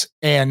friends,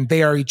 and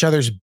they are each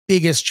other's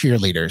biggest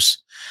cheerleaders.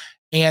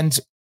 And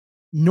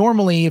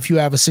normally, if you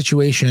have a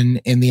situation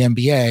in the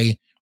NBA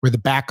where the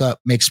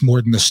backup makes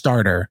more than the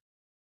starter,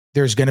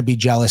 there's going to be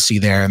jealousy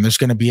there. And there's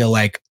going to be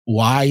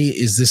why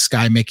is this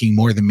guy making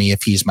more than me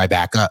if he's my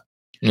backup?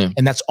 Yeah.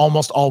 And that's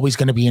almost always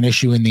going to be an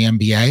issue in the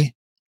NBA.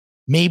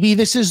 Maybe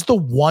this is the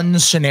one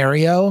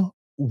scenario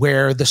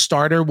where the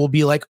starter will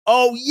be like,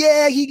 oh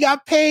yeah, he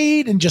got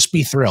paid, and just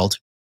be thrilled.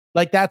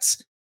 Like, that's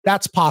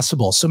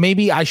possible. So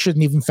maybe I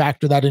shouldn't even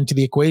factor that into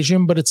the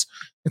equation, but it's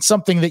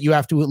something that you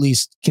have to at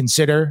least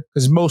consider,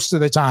 because most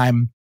of the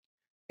time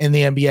in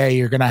the NBA,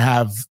 you're going to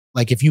have,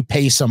 like, if you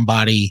pay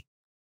somebody,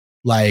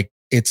 like,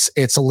 it's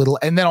a little,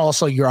 and then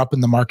also you're up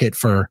in the market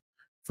for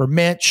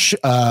Mitch,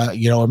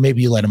 or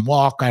maybe you let him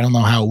walk. I don't know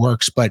how it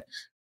works, but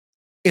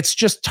it's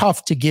just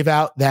tough to give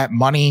out that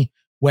money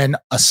when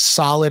a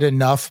solid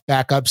enough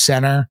backup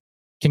center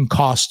can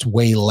cost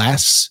way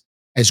less,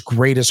 as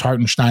great as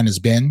Hartenstein has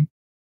been.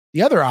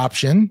 The other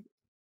option,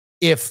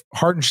 if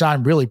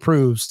Hartenstein really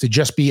proves to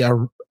just be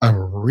a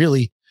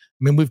really, I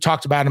mean, we've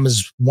talked about him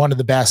as one of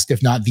the best,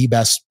 if not the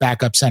best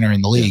backup center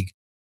in the league.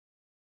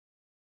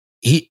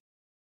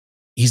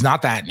 He's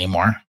not that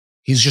anymore.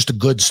 He's just a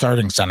good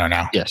starting center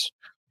now. Yes.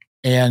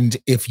 And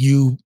if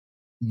you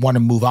want to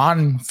move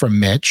on from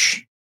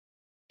Mitch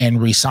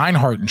and re-sign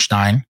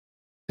Hartenstein,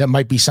 that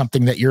might be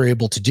something that you're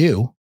able to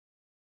do.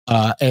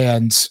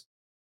 And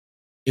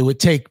it would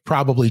take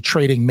probably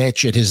trading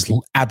Mitch at his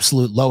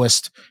absolute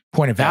lowest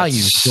point of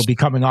value. He'll be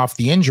coming off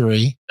the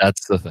injury.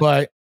 That's the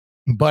thing.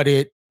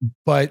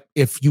 But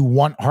if you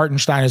want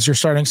Hartenstein as your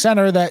starting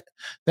center, that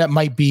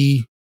might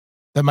be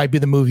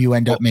the move you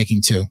end up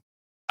making too.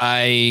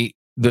 I'm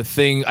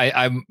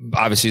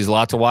obviously, there's a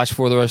lot to watch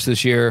for the rest of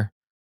this year.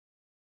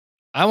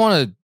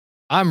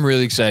 I'm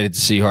really excited to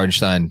see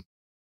Hartenstein,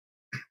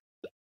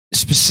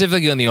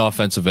 specifically on the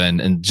offensive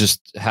end, and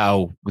just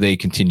how they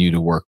continue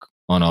to work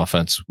on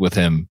offense with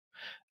him.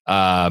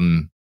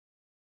 And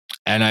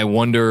I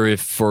wonder if,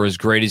 for as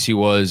great as he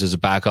was as a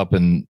backup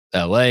in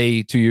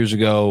LA 2 years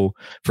ago,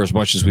 for as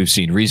much as we've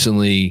seen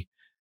recently,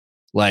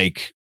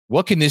 like,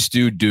 what can this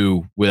dude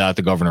do without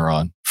the governor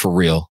on, for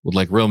real, with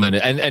like real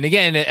minutes? And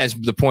again, as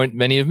the point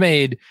many have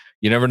made,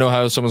 you never know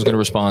how someone's going to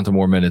respond to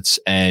more minutes.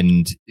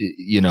 And,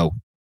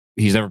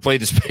 he's never played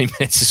this many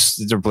minutes.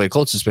 He's never played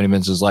close to this many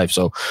minutes in his life.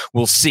 So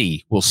we'll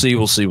see.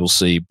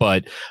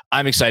 But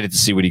I'm excited to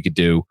see what he could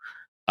do.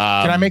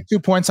 Can I make 2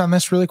 points on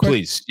this really quick?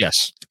 Please.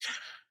 Yes.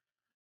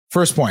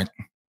 First point.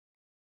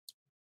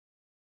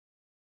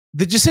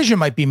 The decision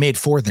might be made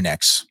for the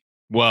Knicks.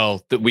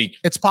 Well,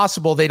 it's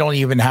possible they don't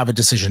even have a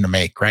decision to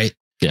make, right?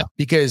 Yeah.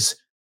 Because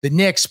the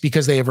Knicks,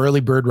 because they have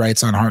early bird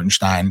rights on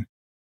Hartenstein,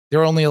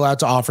 they're only allowed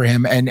to offer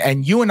him.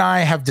 And you and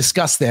I have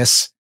discussed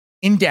this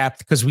in depth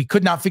because we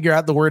could not figure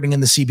out the wording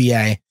in the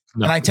CBA.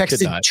 No, and I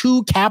texted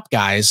 2 cap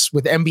guys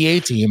with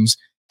NBA teams,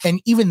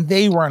 and even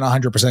they weren't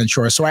 100%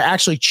 sure. So I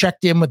actually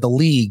checked in with the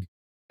league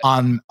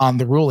on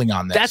the ruling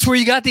on this. That's where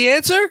you got the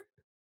answer?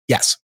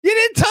 Yes. You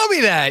didn't tell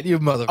me that, you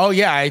mother. Oh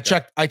yeah, I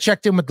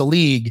checked in with the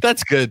league.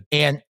 That's good.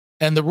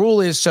 And the rule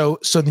is so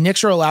the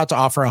Knicks are allowed to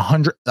offer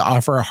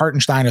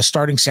Hartenstein a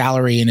starting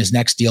salary in his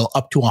next deal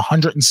up to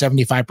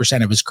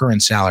 175% of his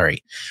current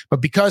salary.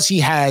 But because he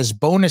has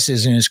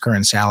bonuses in his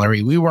current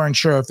salary, we weren't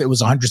sure if it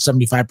was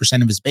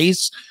 175% of his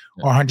base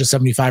or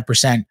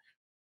 175%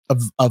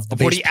 of the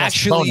base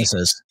plus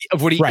bonuses.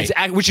 Of what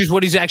which is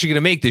what he's actually going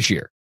to make this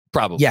year.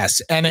 Probably. Yes.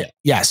 And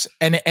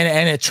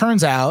it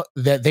turns out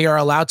that they are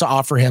allowed to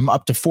offer him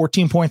up to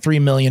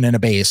 $14.3 million in a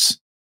base,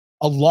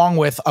 along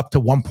with up to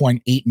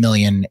 $1.8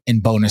 million in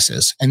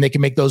bonuses. And they can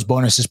make those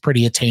bonuses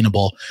pretty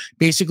attainable,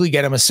 basically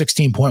get him a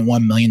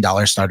 $16.1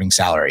 million starting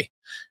salary.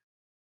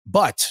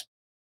 But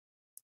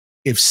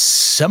if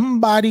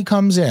somebody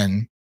comes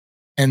in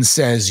and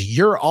says,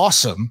 you're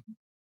awesome,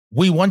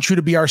 we want you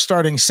to be our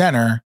starting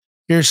center,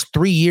 here's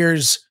 3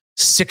 years,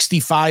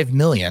 $65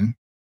 million,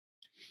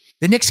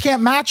 The Knicks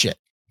can't match it.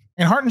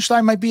 And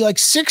Hartenstein might be like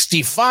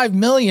 $65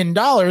 million.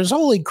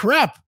 Holy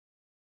crap.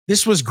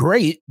 This was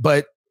great,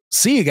 but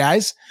see you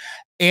guys.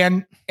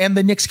 And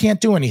the Knicks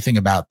can't do anything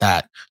about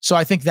that. So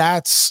I think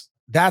that's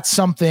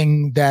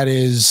something that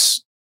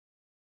is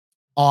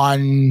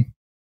on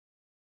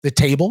the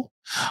table.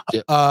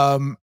 Yep.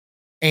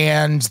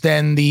 And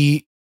then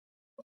the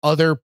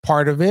other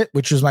part of it,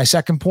 which was my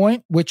second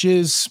point, which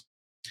is,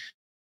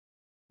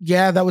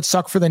 yeah, that would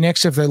suck for the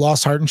Knicks if they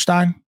lost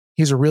Hartenstein.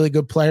 He's a really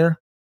good player.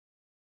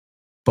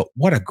 But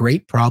what a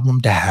great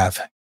problem to have.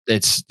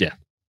 It's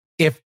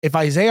If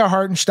Isaiah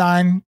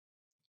Hartenstein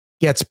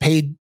gets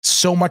paid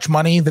so much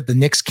money that the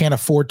Knicks can't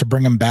afford to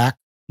bring him back,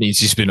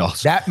 he's been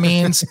awesome. that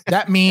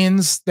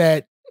means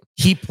that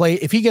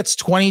if he gets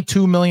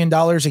 $22 million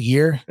a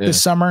year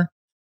this summer,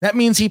 that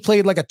means he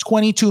played like a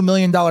 $22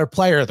 million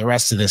player the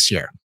rest of this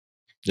year.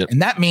 Yep.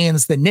 And that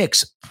means the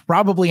Knicks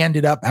probably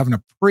ended up having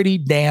a pretty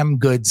damn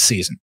good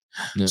season.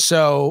 Yep.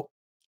 So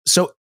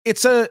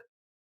it's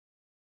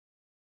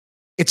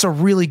a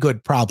really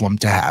good problem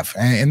to have.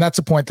 And that's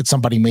a point that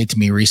somebody made to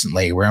me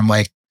recently where I'm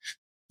like,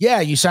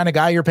 yeah, you sign a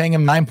guy, you're paying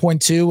him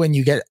 9.2 and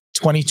you get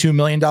 $22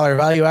 million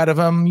value out of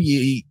him.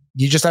 You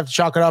just have to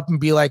chalk it up and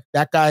be like,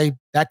 that guy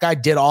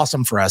did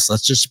awesome for us.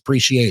 Let's just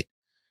appreciate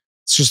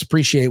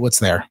what's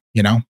there,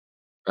 you know?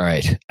 All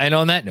right. And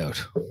on that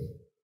note,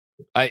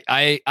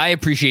 I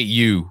appreciate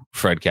you,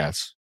 Fred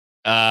Katz,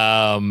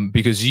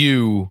 because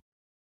you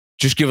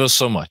just give us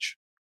so much,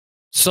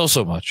 so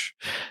much.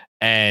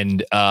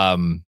 And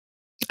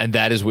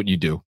that is what you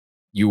do.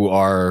 You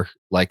are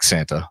like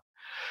Santa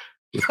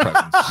with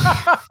presents.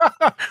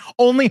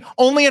 only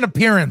in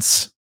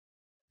appearance,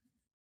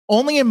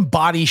 only in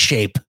body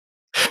shape.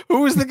 Who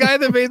was the guy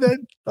that made that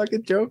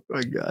fucking joke? Oh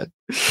my God.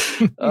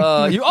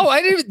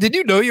 Did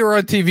you know you were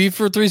on TV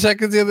for 3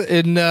 seconds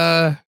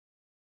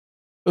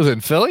was it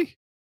in Philly?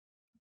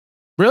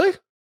 Really?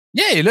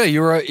 Yeah,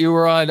 you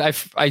were on. I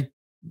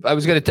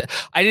was gonna.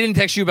 I didn't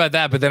text you about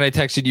that, but then I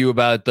texted you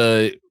about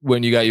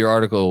when you got your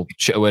article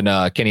when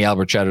Kenny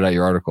Albert shouted out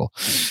your article.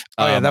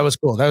 Oh yeah, that was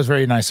cool. That was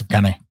very nice of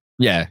Kenny.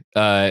 Yeah,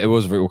 it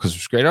was very because it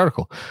was a great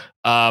article.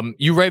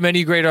 You write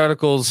many great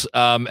articles,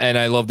 and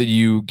I love that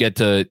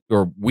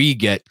we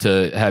get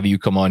to have you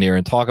come on here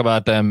and talk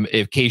about them.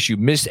 In case you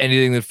missed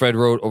anything that Fred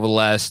wrote over the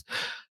last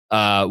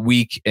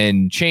week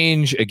and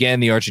change, again,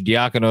 the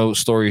Arcidiacono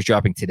story is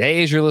dropping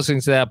today as you're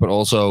listening to that, but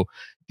also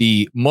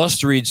the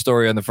must-read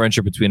story on the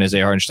friendship between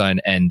Isaiah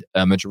Hartenstein and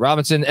Mitchell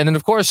Robinson, and then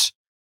of course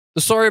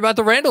the story about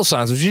the Randall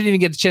signs, which you didn't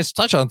even get a chance to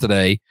touch on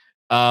today,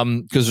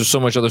 because there's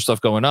so much other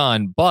stuff going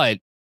on, but.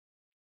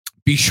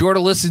 Be sure to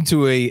listen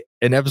to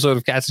an episode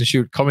of Katz and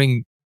Shoot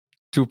coming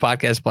to a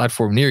podcast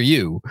platform near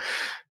you.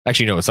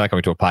 Actually, no, it's not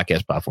coming to a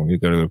podcast platform. You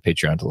go to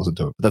Patreon to listen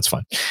to it, but that's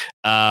fine.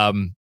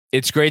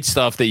 It's great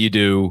stuff that you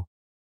do.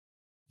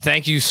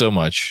 Thank you so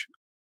much.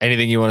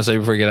 Anything you want to say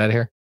before we get out of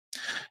here?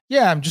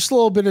 Yeah, I'm just a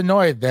little bit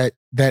annoyed that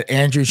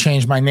Andrew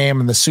changed my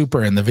name in the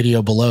super in the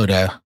video below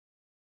to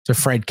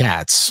Fred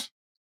Katz,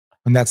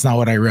 and that's not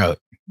what I wrote.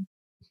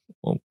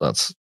 Well,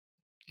 that's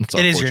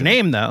it is your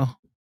name though.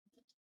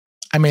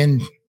 I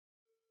mean.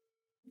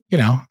 You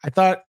know, I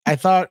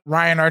thought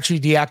Ryan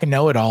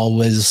Arcidiacono It All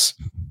was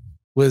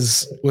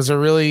a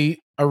really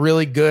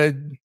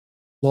good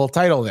little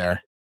title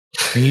there.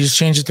 And you just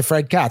changed it to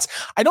Fred Katz.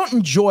 I don't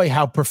enjoy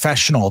how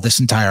professional this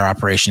entire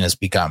operation has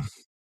become.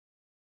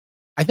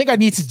 I think I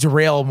need to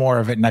derail more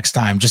of it next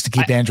time just to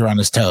keep Andrew on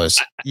his toes.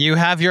 You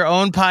have your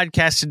own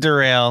podcast to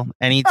derail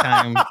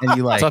anytime and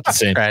you like. It's not the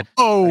same. Fred.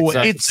 Oh,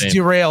 it's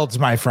derailed,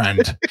 my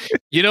friend.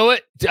 You know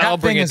what? I'll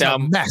bring it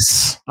down. A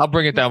mess. I'll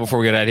bring it down before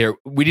we get out of here.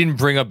 We didn't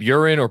bring up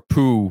urine or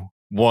poo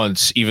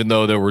once, even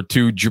though there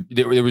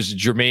was a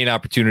germane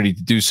opportunity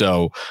to do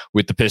so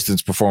with the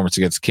Pistons' performance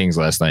against the Kings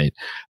last night.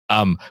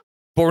 But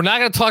we're not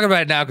going to talk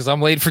about it now because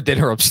I'm late for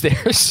dinner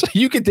upstairs. If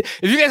you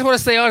guys want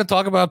to stay on and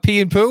talk about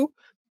pee and poo,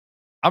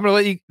 I'm going to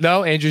let you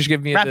know. Andrew's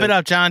giving me wrap it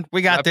up, John.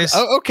 We got this.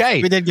 Oh,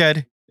 okay. We did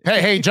good.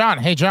 Hey,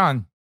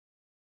 John.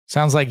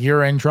 Sounds like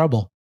you're in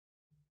trouble.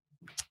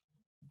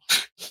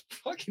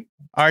 Fucking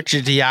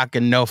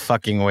Arcidiacono, no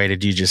fucking way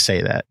did you just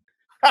say that.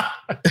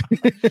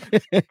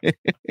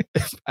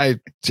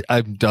 I'm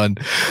done.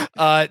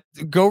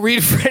 Go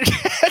read Fred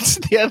Katz,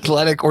 The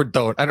Athletic, or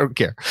don't. I don't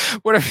care.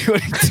 Whatever you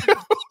want to do.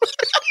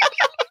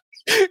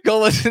 Go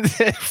listen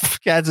to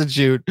Katz and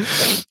Shoot.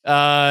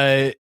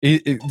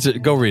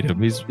 Go read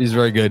him. He's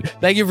very good.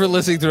 Thank you for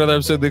listening to another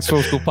episode of the Knicks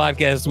Folk School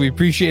Podcast. We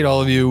appreciate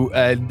all of you,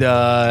 and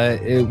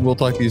we'll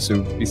talk to you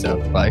soon. Peace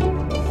out. Bye.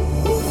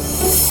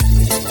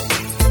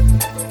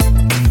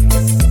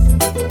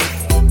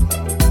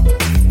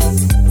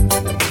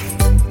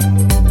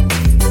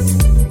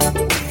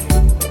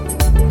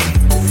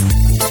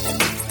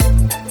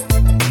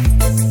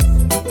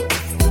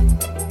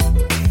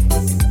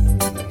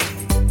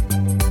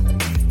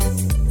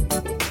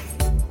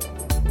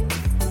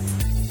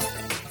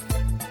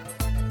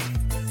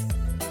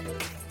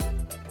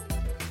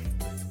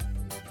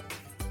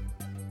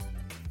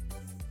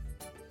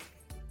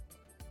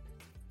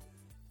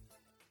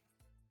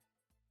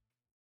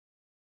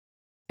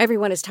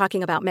 Everyone is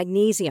talking about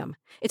magnesium.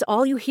 It's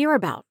all you hear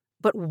about.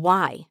 But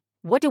why?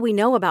 What do we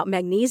know about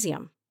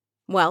magnesium?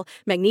 Well,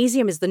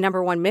 magnesium is the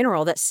number one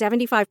mineral that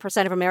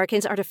 75% of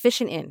Americans are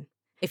deficient in.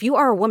 If you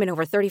are a woman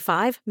over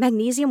 35,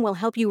 magnesium will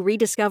help you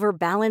rediscover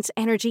balance,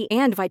 energy,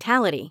 and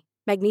vitality.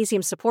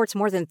 Magnesium supports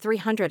more than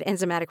 300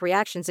 enzymatic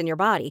reactions in your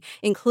body,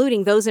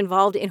 including those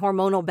involved in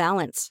hormonal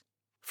balance.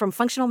 From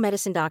functional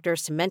medicine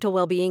doctors to mental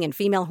well-being and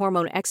female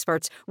hormone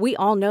experts, we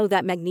all know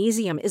that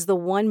magnesium is the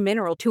one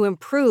mineral to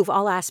improve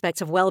all aspects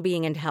of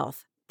well-being and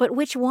health. But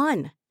which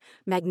one?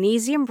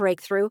 Magnesium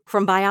Breakthrough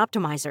from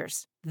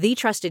Bioptimizers, the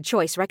trusted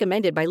choice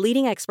recommended by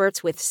leading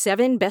experts with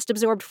 7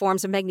 best-absorbed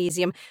forms of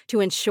magnesium to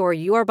ensure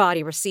your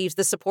body receives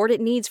the support it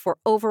needs for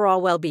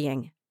overall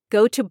well-being.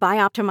 Go to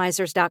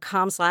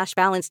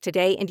bioptimizers.com/balance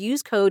today and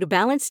use code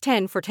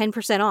BALANCE10 for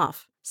 10%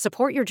 off.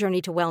 Support your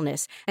journey to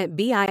wellness at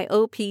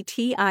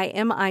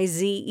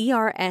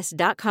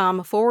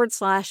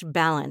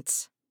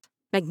bioptimizers.com/balance.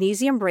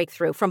 Magnesium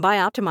Breakthrough from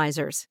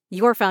Bioptimizers,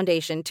 your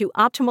foundation to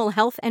optimal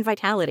health and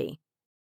vitality.